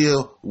to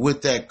deal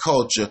with that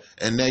culture,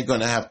 and they're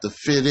going to have to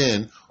fit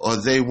in, or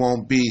they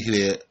won't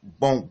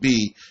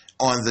be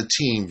on the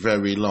team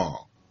very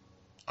long.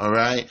 All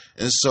right?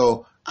 And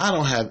so I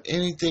don't have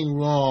anything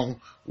wrong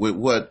with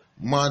what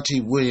Monty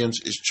Williams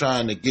is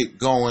trying to get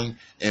going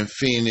in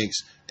Phoenix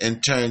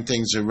and turn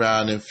things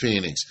around in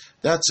Phoenix.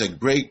 That's a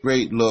great,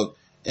 great look.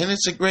 And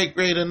it's a great,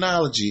 great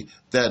analogy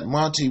that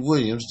Monty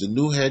Williams, the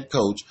new head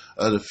coach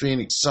of the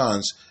Phoenix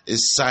Suns,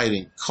 is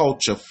citing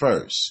culture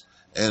first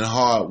and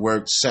hard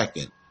work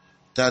second.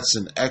 That's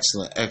an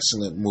excellent,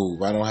 excellent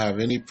move. I don't have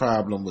any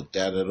problem with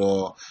that at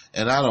all.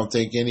 And I don't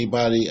think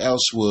anybody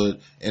else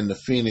would in the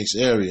Phoenix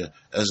area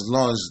as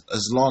long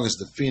as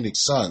the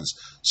Phoenix Suns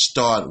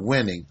start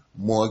winning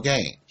more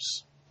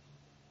games.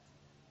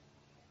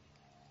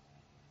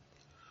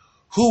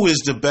 Who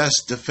is the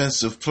best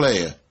defensive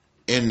player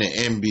in the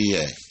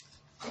NBA?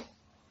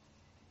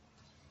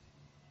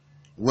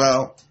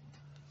 Well,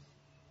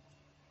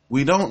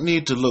 we don't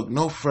need to look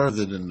no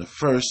further than the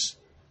first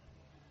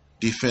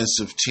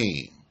defensive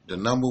team, the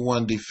number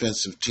one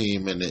defensive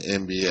team in the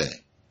NBA.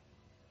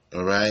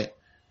 All right?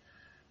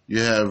 You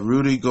have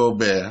Rudy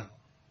Gobert,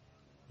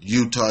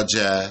 Utah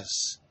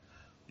Jazz.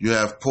 You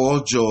have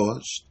Paul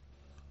George,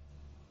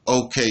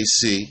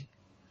 OKC.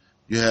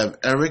 You have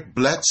Eric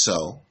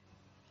Bledsoe,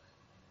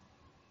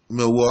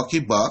 Milwaukee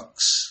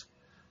Bucks.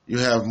 You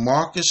have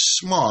Marcus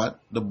Smart,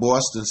 the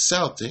Boston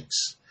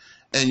Celtics.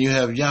 And you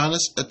have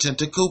Giannis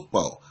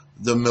Antetokounmpo,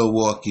 the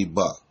Milwaukee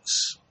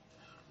Bucks.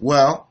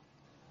 Well,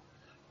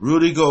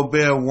 Rudy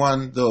Gobert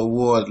won the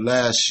award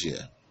last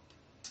year.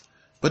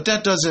 But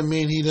that doesn't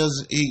mean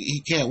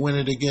he can't win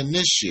it again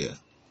this year.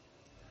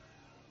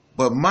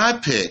 But my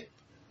pick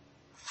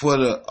for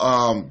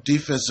the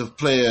Defensive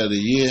Player of the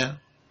Year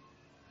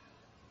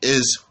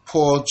is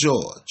Paul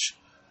George.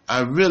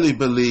 I really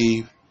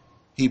believe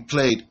he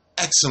played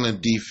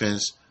excellent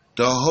defense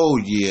the whole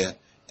year.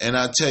 And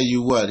I tell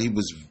you what, he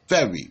was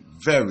very,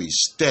 very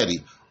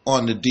steady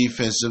on the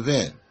defensive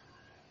end.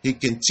 He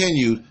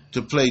continued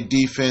to play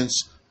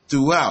defense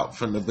throughout,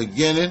 from the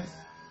beginning.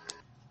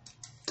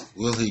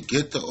 Will he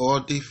get the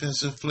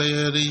All-Defensive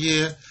Player of the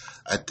Year?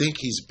 I think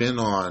he's been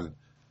on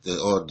the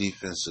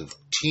All-Defensive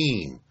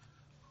Team.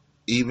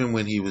 Even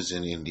when he was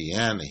in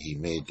Indiana, he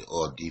made the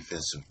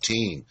All-Defensive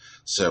Team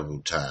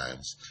several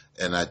times.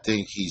 And I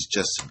think he's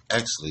just an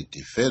excellent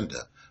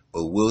defender.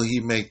 But will he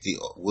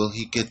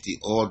get the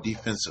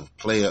All-Defensive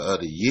Player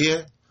of the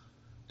Year?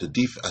 The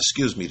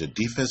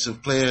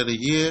Defensive Player of the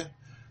Year?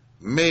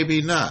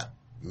 Maybe not.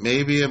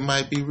 Maybe it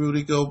might be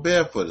Rudy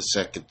Gobert for the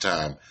second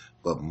time.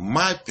 But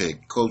my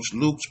pick, Coach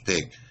Luke's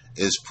pick,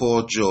 is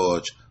Paul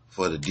George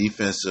for the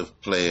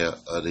Defensive Player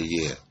of the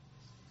Year.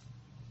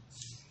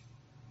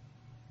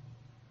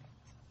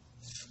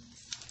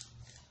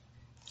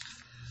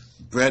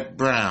 Brett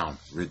Brown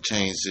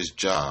retains his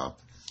job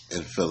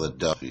in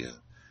Philadelphia.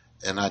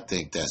 And I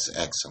think that's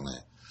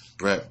excellent.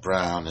 Brett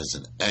Brown is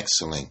an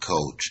excellent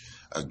coach.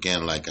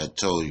 Again, like I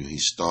told you, he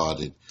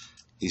started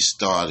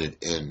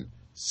in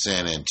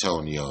San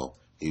Antonio.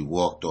 He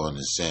walked on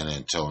in San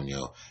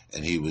Antonio,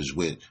 and he was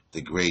with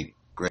the great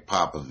Greg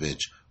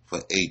Popovich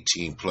for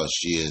 18 plus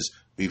years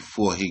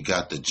before he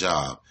got the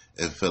job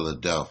in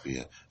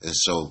Philadelphia. And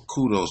so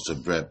kudos to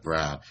Brett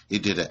Brown. He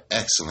did an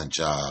excellent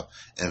job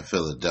in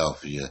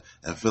Philadelphia,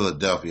 and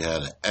Philadelphia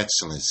had an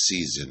excellent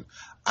season.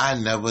 I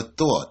never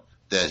thought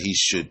that he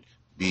should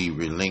be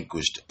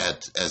relinquished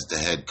as the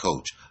head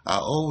coach. I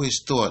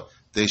always thought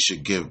they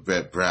should give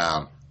Brett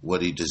Brown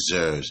what he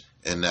deserves,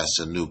 and that's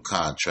a new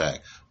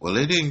contract. Well,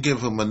 they didn't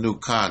give him a new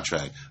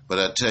contract, but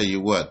I tell you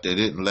what, they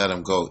didn't let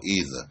him go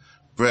either.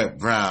 Brett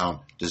Brown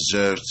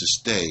deserves to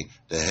stay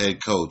the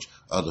head coach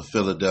of the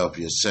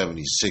Philadelphia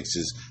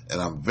 76ers,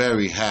 and I'm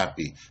very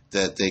happy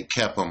that they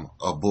kept him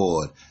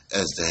aboard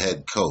as the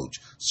head coach.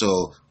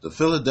 So the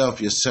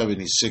Philadelphia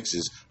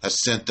 76ers have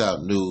sent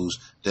out news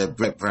that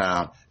Brett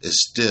Brown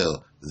is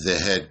still the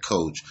head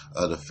coach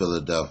of the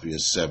Philadelphia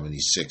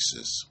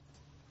 76ers.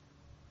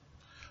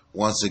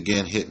 Once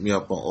again, hit me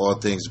up on All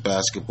Things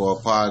Basketball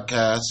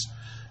Podcast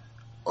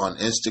on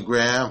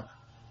Instagram,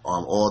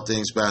 on All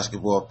Things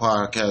Basketball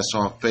Podcast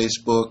on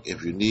Facebook.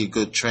 If you need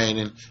good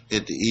training,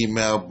 hit the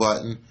email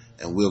button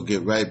and we'll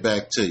get right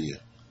back to you.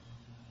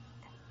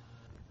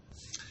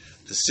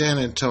 The San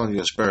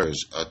Antonio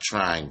Spurs are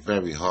trying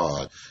very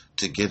hard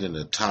to get in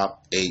the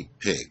top 8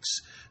 picks.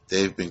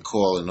 They've been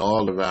calling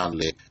all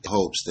around in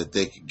hopes that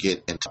they could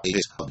get in the top 8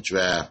 picks of the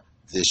draft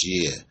this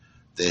year.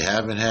 They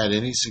haven't had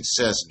any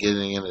success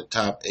getting in the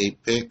top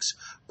 8 picks,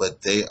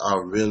 but they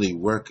are really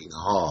working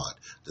hard.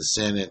 The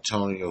San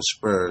Antonio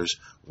Spurs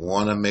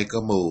want to make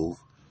a move.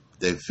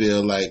 They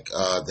feel like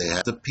they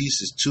have the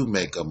pieces to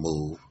make a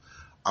move.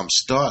 I'm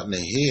starting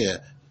to hear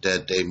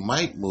that they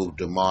might move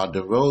DeMar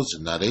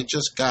DeRozan. Now, they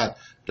just got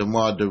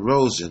DeMar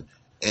DeRozan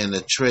in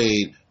a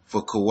trade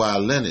for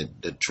Kawhi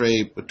Leonard. The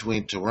trade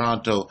between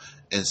Toronto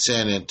and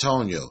San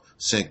Antonio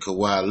sent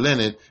Kawhi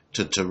Leonard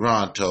to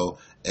Toronto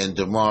and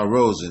DeMar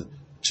DeRozan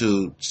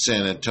to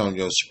San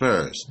Antonio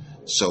Spurs.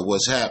 So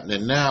what's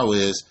happening now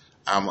is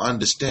I'm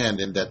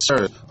understanding that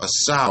Spurs are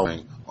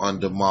souring on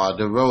DeMar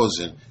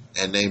DeRozan,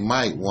 and they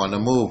might want to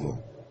move him.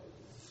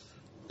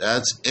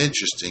 That's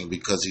interesting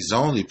because he's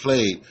only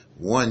played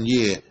 1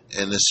 year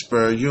in the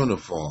Spur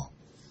uniform.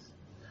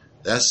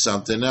 That's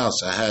something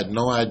else. I had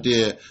no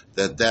idea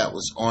that that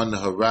was on the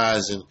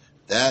horizon.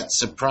 That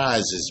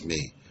surprises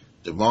me.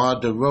 DeMar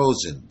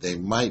DeRozan, they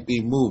might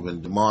be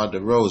moving DeMar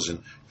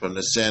DeRozan from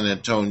the San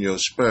Antonio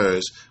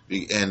Spurs,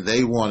 and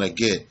they want to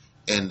get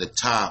in the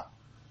top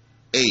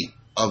 8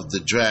 of the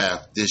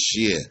draft this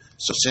year.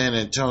 So San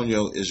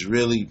Antonio is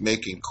really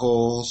making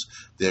calls.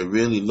 They're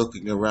really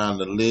looking around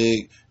the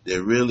league.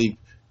 They're really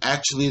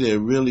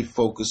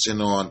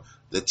focusing on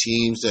the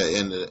teams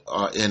that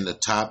are in the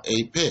top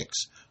 8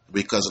 picks.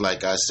 Because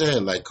like I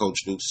said, like Coach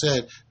Luke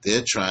said,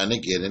 they're trying to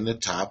get in the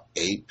top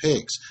 8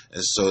 picks.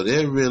 And so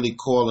they're really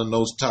calling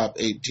those top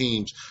 8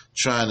 teams,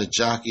 trying to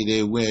jockey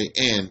their way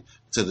in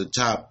to the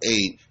top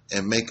 8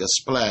 and make a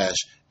splash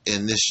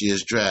in this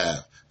year's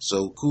draft.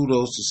 So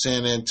kudos to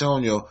San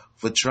Antonio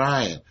for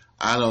trying.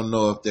 I don't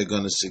know if they're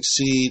going to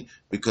succeed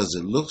because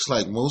it looks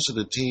like most of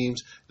the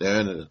teams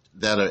that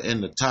are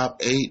in the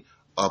top 8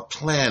 are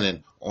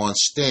planning on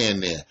staying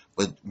there.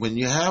 But when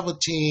you have a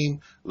team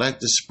like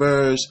the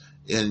Spurs,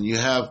 and you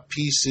have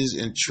pieces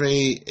in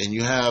trade, and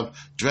you have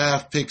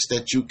draft picks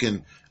that you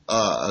can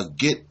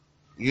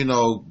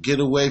get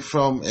away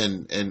from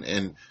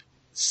and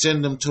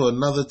send them to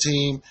another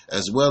team,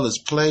 as well as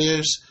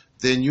players,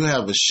 then you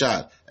have a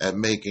shot at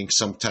making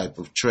some type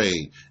of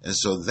trade. And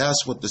so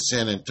that's what the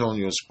San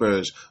Antonio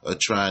Spurs are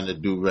trying to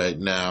do right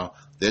now.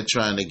 They're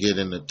trying to get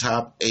in the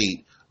top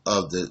 8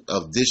 of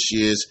this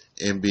year's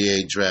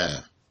NBA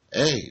draft.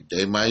 Hey,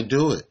 they might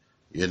do it.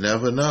 You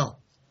never know.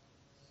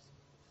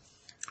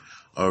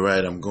 All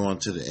right, I'm going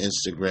to the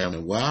Instagram.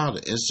 And wow,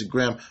 the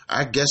Instagram,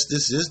 I guess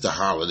this is the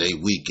holiday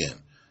weekend.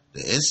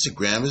 The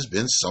Instagram has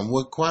been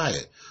somewhat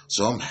quiet.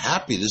 So I'm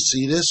happy to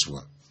see this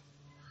one.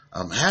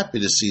 I'm happy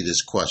to see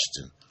this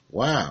question.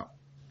 Wow.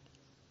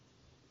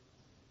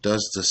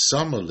 Does the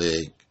Summer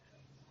League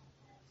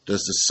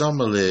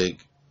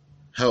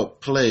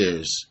help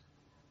players?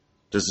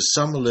 Does the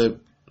Summer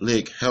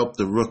League help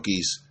the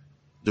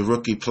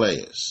rookie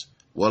players?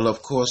 Well,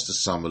 of course the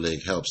Summer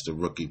League helps the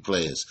rookie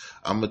players.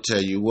 I'm going to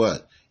tell you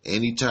what,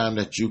 anytime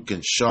that you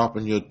can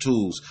sharpen your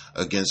tools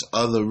against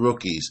other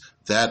rookies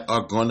that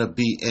are going to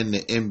be in the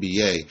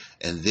NBA,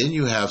 and then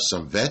you have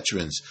some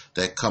veterans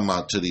that come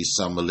out to these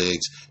Summer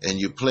Leagues and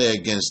you play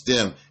against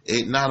them,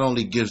 it not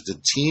only gives the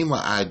team an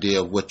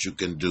idea of what you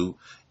can do,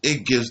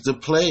 it gives the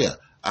player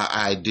an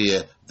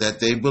idea that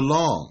they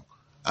belong.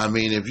 I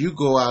mean, if you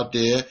go out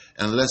there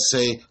and let's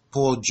say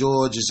Paul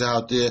George is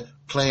out there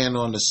playing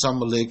on the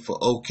Summer League for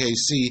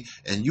OKC,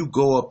 and you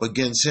go up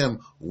against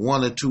him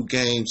 1 or 2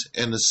 games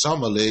in the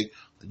Summer League,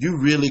 you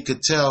really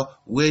could tell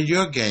where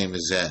your game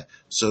is at.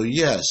 So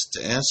yes,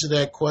 to answer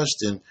that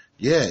question,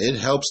 yeah, it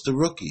helps the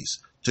rookies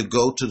to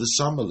go to the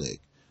Summer League.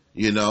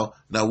 Now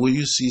will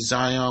you see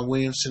Zion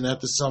Williamson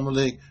at the Summer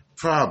League?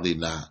 Probably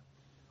not.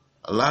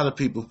 A lot of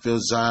people feel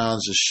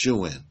Zion's a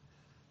shoo-in.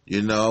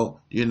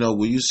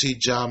 Will you see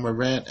Ja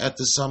Morant at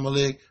the Summer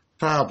League?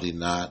 Probably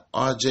not.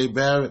 R.J.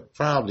 Barrett?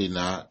 Probably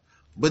not.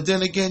 But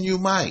then again, you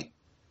might.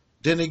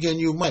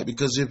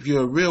 Because if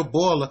you're a real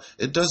baller,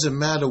 it doesn't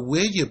matter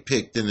where you're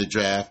picked in the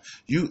draft.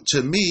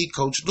 To me,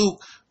 Coach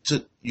Luke,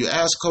 you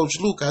ask Coach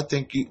Luke, I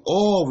think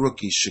all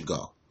rookies should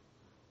go.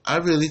 I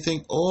really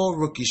think all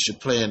rookies should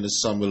play in the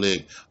Summer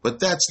League. But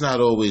that's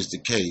not always the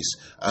case.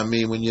 I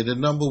mean, when you're the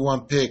number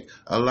 1 pick,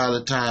 a lot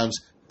of times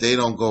they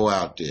don't go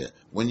out there.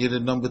 When you're the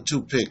number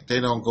 2 pick, they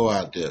don't go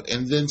out there.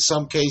 And then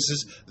some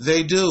cases,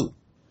 they do.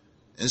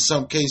 In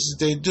some cases,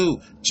 they do.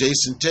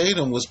 Jason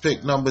Tatum was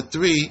picked number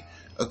 3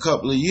 a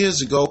couple of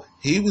years ago.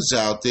 He was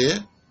out there.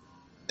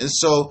 And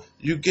so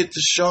you get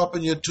to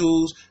sharpen your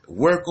tools,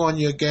 work on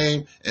your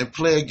game, and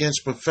play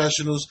against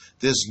professionals.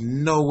 There's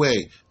no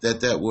way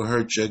that will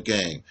hurt your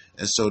game.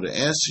 And so to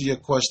answer your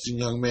question,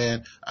 young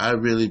man, I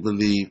really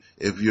believe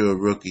if you're a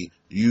rookie,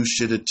 you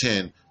should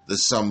attend the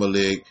Summer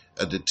League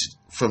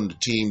from the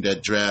team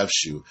that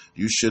drafts you.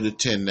 You should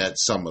attend that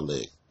Summer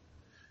League.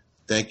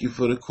 Thank you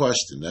for the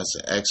question. That's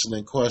an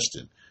excellent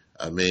question.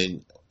 I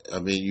mean,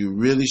 you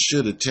really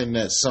should attend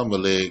that Summer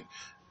League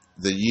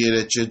the year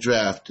that you're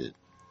drafted.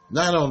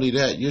 Not only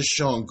that, you're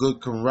showing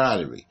good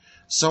camaraderie.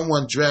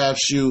 Someone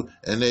drafts you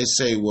and they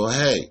say, well,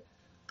 hey,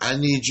 I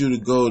need you to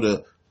go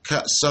to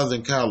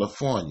Southern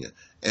California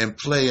and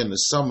play in the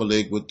Summer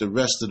League with the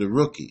rest of the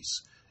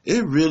rookies.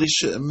 It really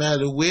shouldn't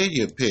matter where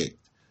you're picked.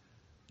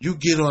 You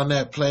get on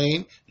that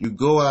plane, you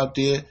go out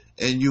there,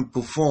 and you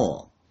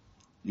perform.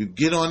 You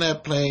get on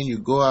that plane, you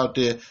go out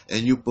there,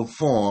 and you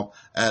perform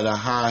at a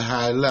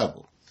high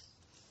level.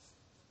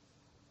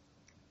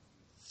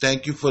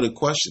 Thank you for the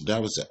question.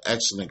 That was an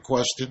excellent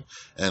question,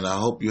 and I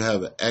hope you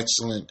have an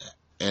excellent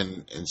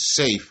and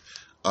safe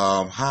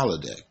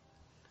holiday.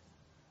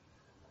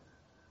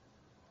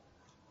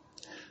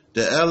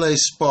 The LA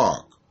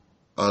Spark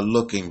are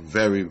looking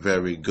very,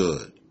 very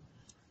good.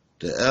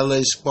 the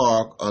LA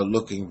Spark are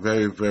looking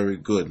very, very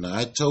good. Now,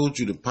 I told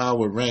you the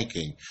power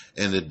ranking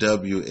in the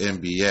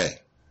WNBA,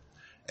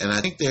 and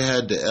I think they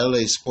had the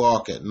LA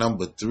Spark at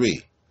number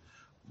 3.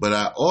 But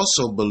I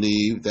also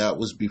believe that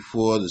was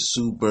before the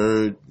Sue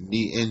Bird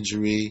knee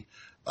injury.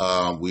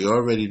 We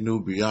already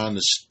knew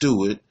Breonna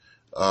Stewart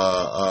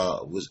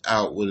was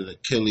out with an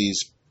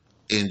Achilles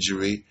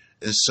injury.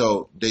 And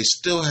so they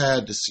still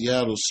had the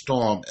Seattle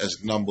Storm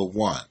as number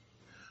 1.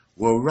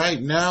 Well,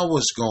 right now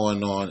what's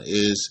going on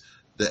is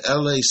the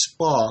LA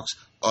Sparks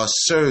are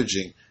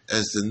surging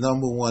as the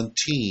number 1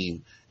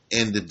 team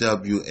in the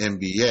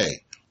WNBA.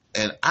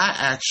 And I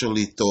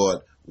actually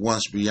thought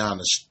once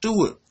Breonna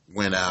Stewart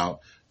went out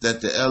that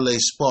the LA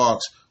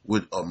Sparks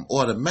would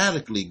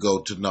automatically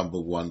go to number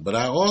 1. But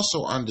I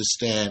also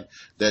understand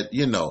that,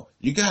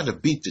 you got to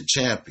beat the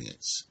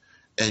champions.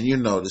 And,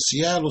 the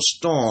Seattle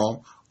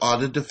Storm are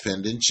the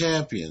defending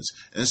champions.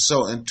 And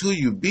so until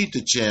you beat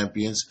the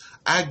champions,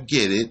 I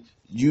get it.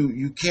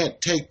 You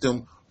can't take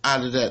them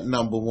out of that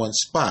number 1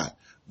 spot.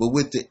 But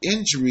with the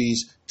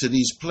injuries to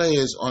these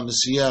players on the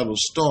Seattle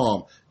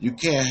Storm, you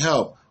can't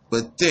help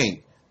but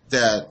think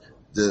that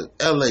the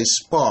LA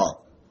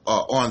Spark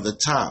are on the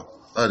top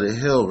of the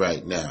hill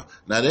right now.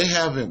 Now, they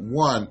haven't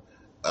won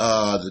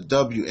the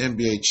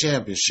WNBA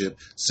championship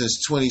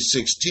since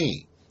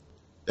 2016.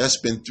 That's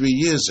been 3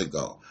 years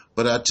ago.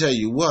 But I tell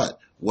you what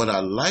I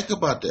like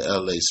about the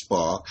LA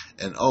Spark,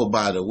 and oh,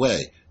 by the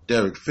way,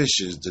 Derek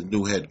Fisher is the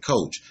new head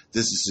coach.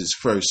 This is his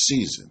first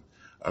season.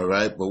 All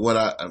right, but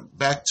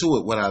back to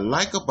it. What I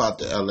like about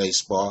the LA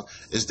Spark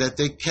is that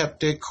they kept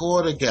their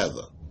core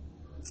together.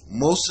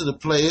 Most of the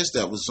players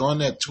that was on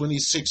that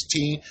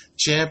 2016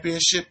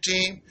 championship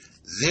team,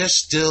 they're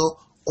still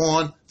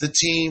on the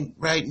team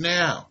right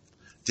now.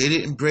 They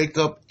didn't break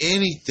up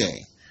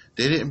anything.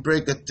 They didn't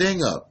break a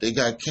thing up. They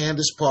got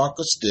Candace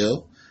Parker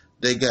still.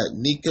 They got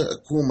Nika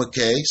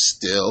Akumake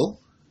still.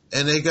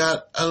 And they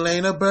got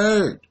Elena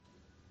Bird.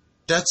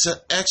 That's an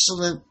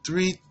excellent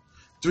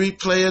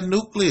three-player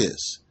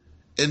nucleus.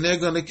 And they're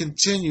going to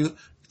continue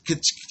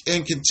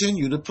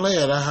to play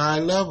at a high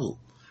level.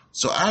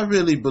 So I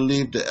really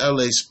believe the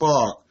LA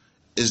Spark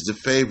is the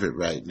favorite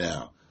right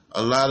now.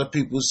 A lot of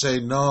people say,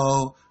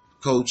 no,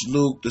 Coach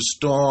Luke, the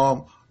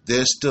Storm,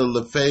 they're still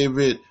the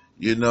favorite,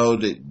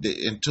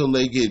 until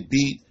they get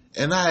beat.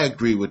 And I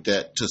agree with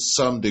that to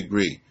some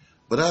degree.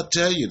 But I'll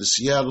tell you, the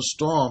Seattle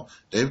Storm,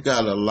 they've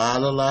got a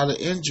lot of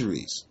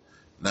injuries.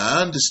 Now,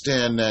 I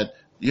understand that,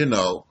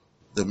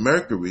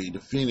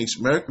 the Phoenix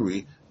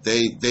Mercury,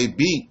 they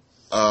beat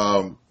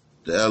the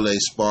LA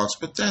Sparks,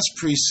 but that's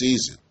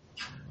preseason.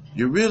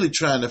 You're really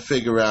trying to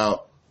figure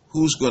out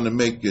who's going to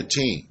make your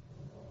team.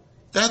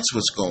 That's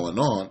what's going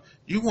on.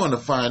 You want to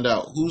find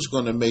out who's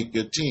going to make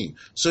your team.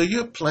 So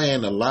you're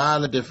playing a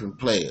lot of different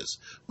players,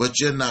 but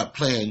you're not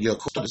playing your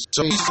core.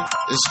 So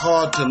it's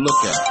hard to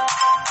look at.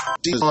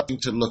 It's hard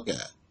to look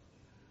at.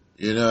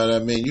 You know what I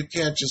mean? You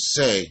can't just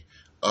say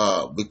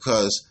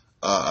because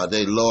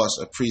they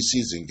lost a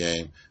preseason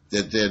game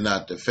that they're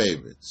not the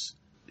favorites.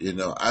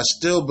 I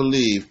still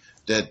believe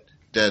that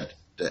the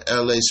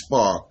LA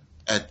Spark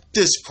at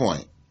this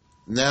point,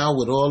 now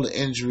with all the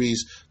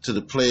injuries to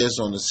the players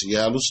on the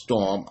Seattle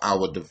Storm,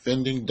 our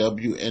defending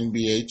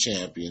WNBA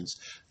champions,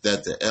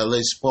 that the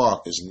LA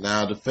Spark is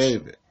now the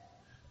favorite.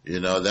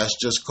 That's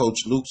just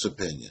Coach Luke's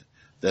opinion,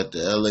 that the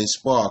LA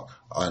Spark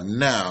are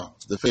now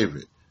the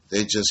favorite.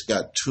 They just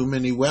got too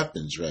many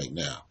weapons right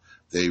now.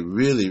 They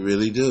really,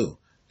 really do.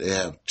 They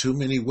have too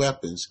many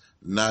weapons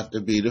not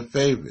to be the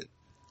favorite.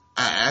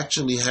 I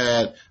actually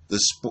had the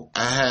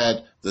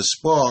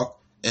Spark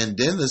and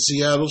then the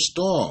Seattle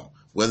Storm,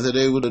 whether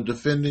they were the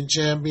defending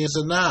champions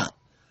or not.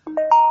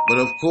 But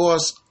of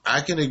course,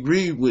 I can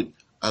agree with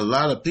a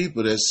lot of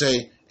people that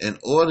say in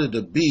order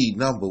to be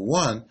number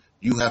 1,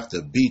 you have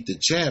to beat the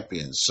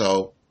champions.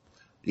 So,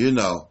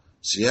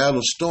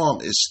 Seattle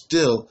Storm is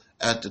still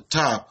at the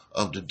top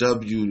of the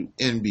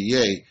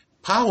WNBA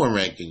power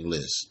ranking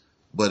list.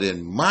 But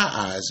in my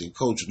eyes, in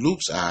Coach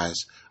Luke's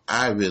eyes,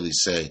 I really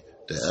say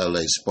the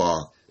LA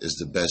Spark is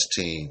the best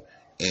team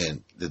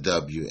in the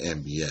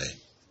WNBA.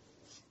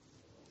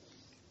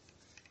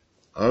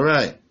 All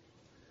right.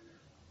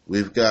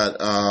 We've got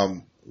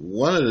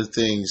one of the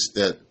things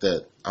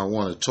that I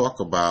want to talk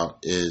about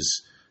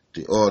is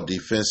the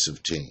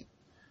all-defensive team.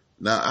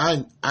 Now,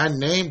 I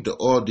named the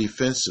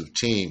all-defensive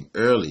team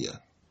earlier,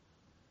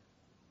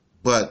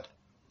 but,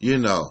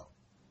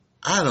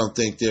 I don't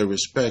think they're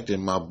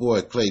respecting my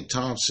boy Klay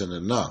Thompson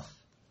enough.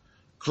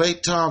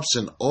 Klay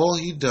Thompson, all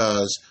he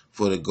does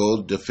for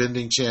the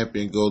defending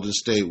champion Golden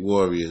State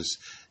Warriors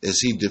is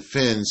he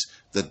defends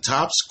the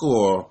top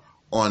scorer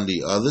on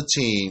the other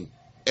team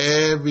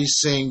every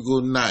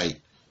single night,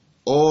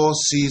 all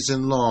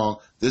season long.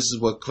 This is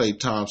what Klay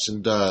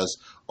Thompson does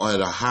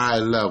at a high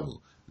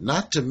level.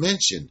 Not to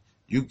mention,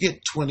 you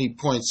get 20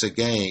 points a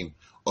game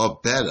or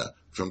better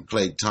from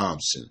Klay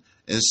Thompson.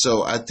 And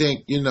so I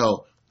think,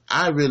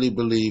 I really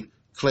believe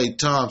Klay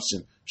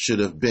Thompson should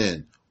have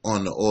been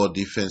on the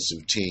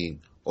all-defensive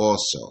team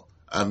also.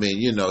 I mean,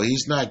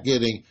 he's not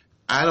getting,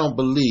 I don't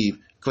believe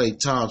Klay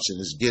Thompson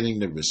is getting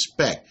the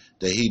respect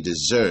that he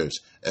deserves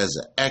as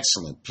an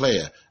excellent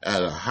player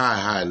at a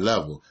high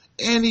level.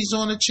 And he's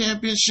on a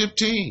championship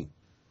team.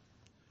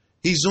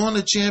 He's on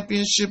a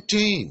championship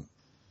team.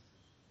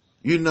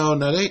 You know,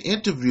 now they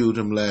interviewed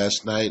him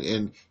last night,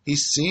 and he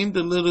seemed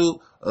a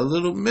little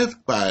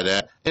miffed by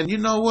that. And you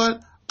know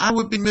what? I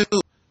would be miffed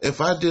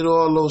if I did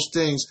all those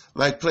things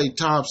like Klay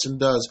Thompson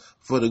does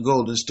for the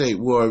Golden State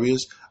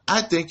Warriors.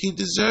 I think he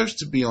deserves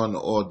to be on the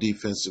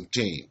all-defensive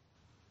team.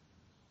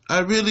 I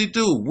really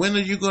do. When are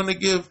you going to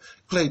give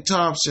Klay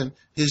Thompson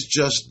his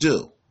just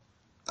due?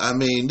 I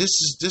mean, this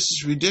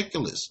is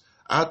ridiculous.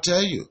 I'll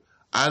tell you,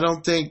 I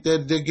don't think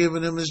that they're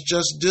giving him his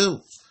just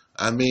due.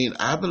 I mean,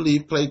 I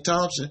believe Klay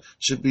Thompson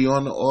should be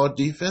on the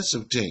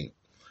all-defensive team.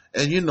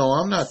 And, you know,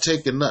 I'm not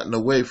taking nothing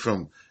away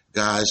from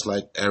guys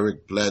like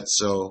Eric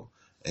Bledsoe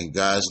and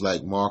guys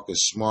like Marcus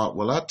Smart.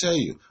 Well, I'll tell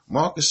you,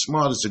 Marcus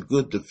Smart is a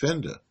good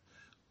defender.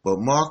 But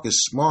Marcus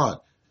Smart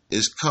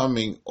is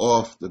coming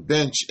off the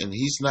bench, and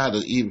he's not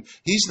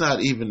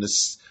even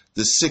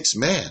the sixth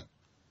man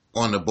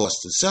on the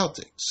Boston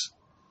Celtics.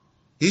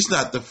 He's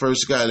not the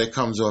first guy that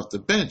comes off the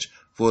bench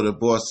for the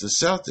Boston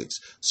Celtics.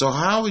 So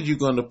how are you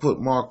going to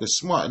put Marcus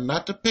Smart? And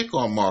not to pick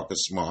on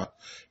Marcus Smart,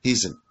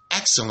 he's an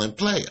excellent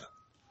player.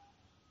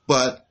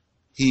 But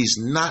he's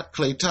not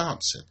Klay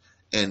Thompson.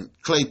 And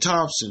Klay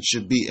Thompson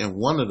should be in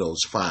one of those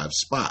 5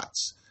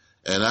 spots.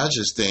 And I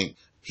just think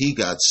he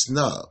got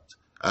snubbed.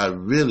 I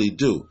really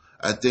do.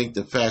 I think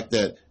the fact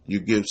that you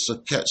give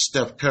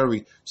Steph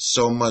Curry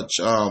so much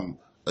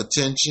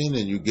attention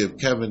and you give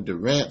Kevin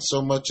Durant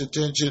so much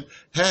attention,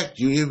 heck,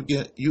 you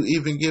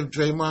even give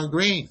Draymond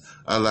Green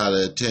a lot of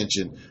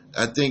attention.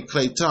 I think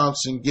Klay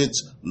Thompson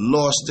gets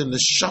lost in the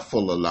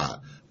shuffle a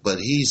lot, but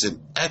he's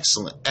an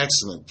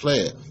excellent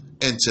player.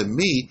 And to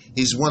me,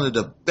 he's one of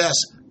the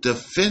best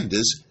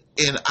defenders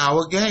in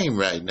our game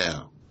right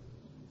now.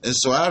 And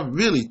so I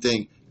really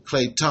think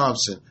Klay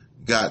Thompson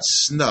got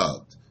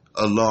snubbed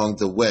along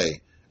the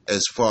way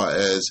as far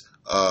as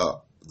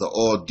the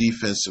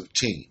all-defensive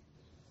team.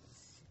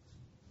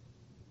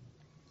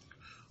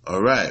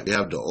 All right, we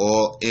have the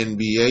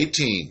all-NBA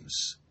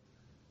teams.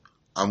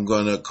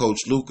 Coach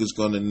Luke is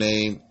going to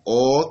name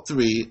all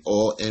 3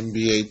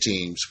 all-NBA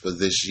teams for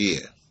this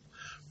year.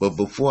 But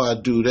before I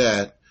do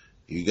that,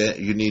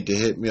 you need to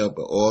hit me up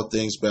at All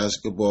Things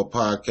Basketball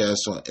Podcast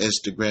on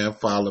Instagram.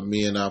 Follow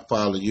me and I'll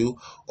follow you.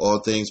 All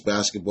Things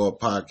Basketball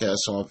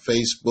Podcast on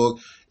Facebook.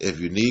 If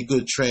you need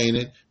good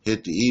training,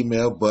 hit the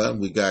email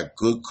button. We got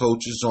good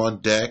coaches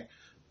on deck.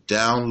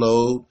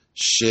 Download,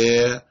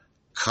 share,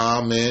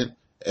 comment.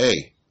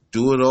 Hey,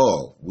 do it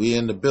all. We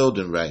in the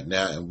building right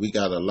now, and we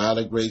got a lot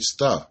of great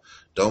stuff.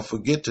 Don't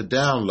forget to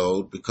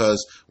download,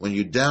 because when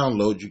you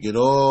download, you get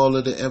all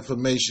of the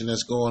information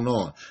that's going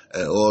on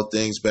at All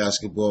Things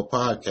Basketball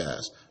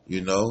Podcast,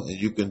 you know, and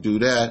you can do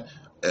that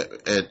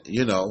at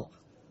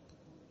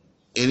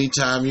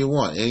anytime you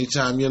want,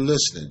 anytime you're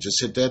listening.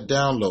 Just hit that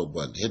download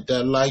button, hit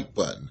that like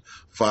button.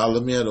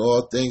 Follow me at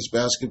All Things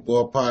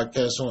Basketball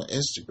Podcast on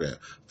Instagram.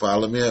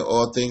 Follow me at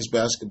All Things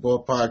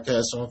Basketball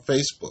Podcast on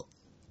Facebook.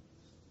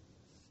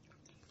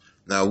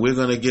 Now we're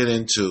going to get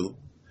into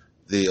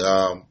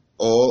the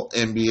all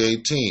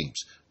NBA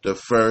teams, the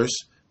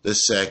first, the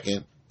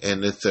second,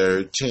 and the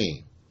third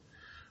team.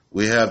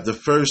 We have the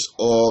first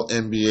all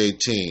NBA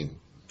team.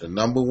 The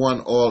number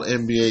 1 all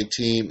NBA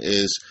team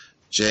is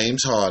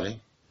James Harden,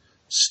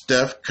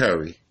 Steph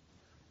Curry,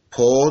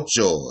 Paul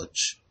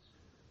George,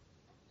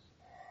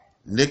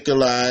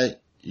 Nikolai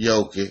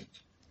Jokic,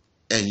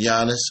 and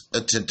Giannis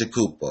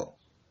Antetokounmpo.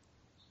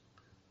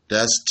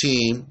 That's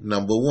team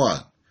number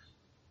 1.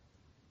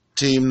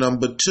 Team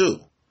number 2.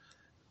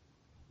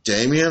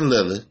 Damian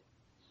Lillard,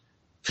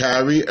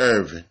 Kyrie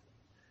Irving,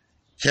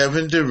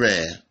 Kevin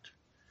Durant,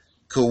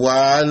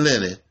 Kawhi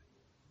Leonard,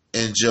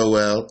 and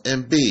Joel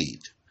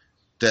Embiid.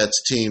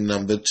 That's team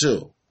number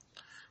 2.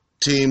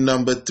 Team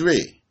number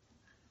 3,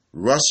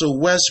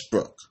 Russell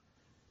Westbrook,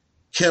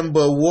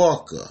 Kemba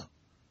Walker,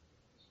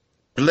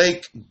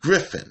 Blake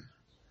Griffin,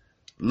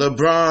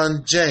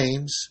 LeBron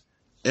James,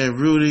 and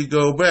Rudy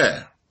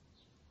Gobert.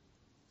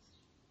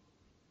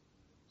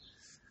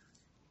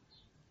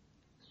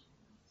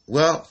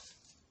 Well,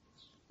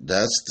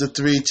 that's the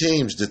 3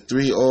 teams, the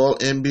 3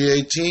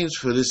 all-NBA teams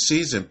for this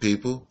season,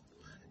 people.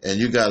 And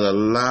you got a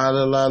lot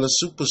of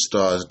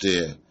superstars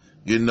there.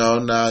 You know,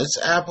 now it's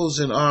apples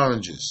and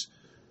oranges.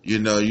 You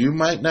know, you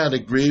might not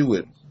agree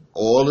with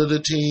all of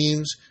the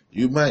teams.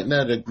 You might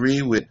not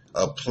agree with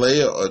a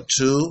player or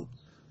 2.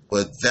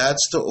 But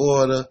that's the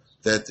order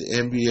that the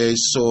NBA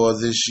saw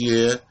this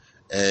year.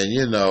 And,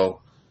 you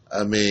know,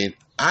 I mean,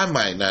 I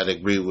might not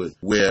agree with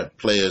where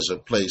players are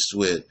placed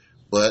with,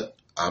 but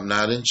I'm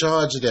not in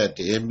charge of that.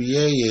 The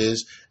NBA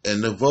is,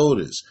 and the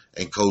voters.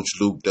 And Coach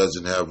Luke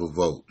doesn't have a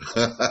vote.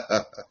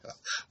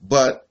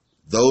 But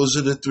those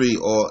are the 3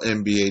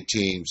 all-NBA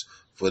teams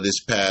for this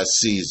past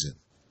season.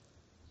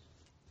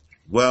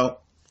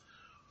 Well,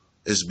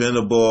 it's been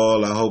a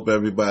ball. I hope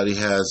everybody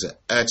has an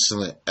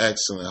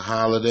excellent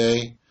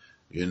holiday,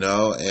 you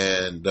know,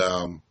 and,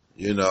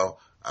 you know,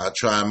 I'll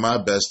try my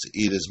best to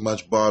eat as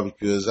much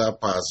barbecue as I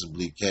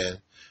possibly can.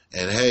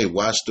 And hey,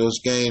 watch those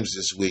games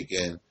this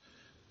weekend.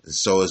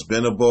 So it's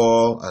been a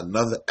ball.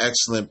 Another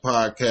excellent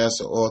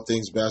podcast of All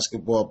Things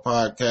Basketball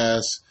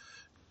Podcast.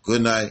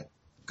 Good night.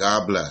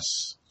 God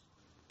bless.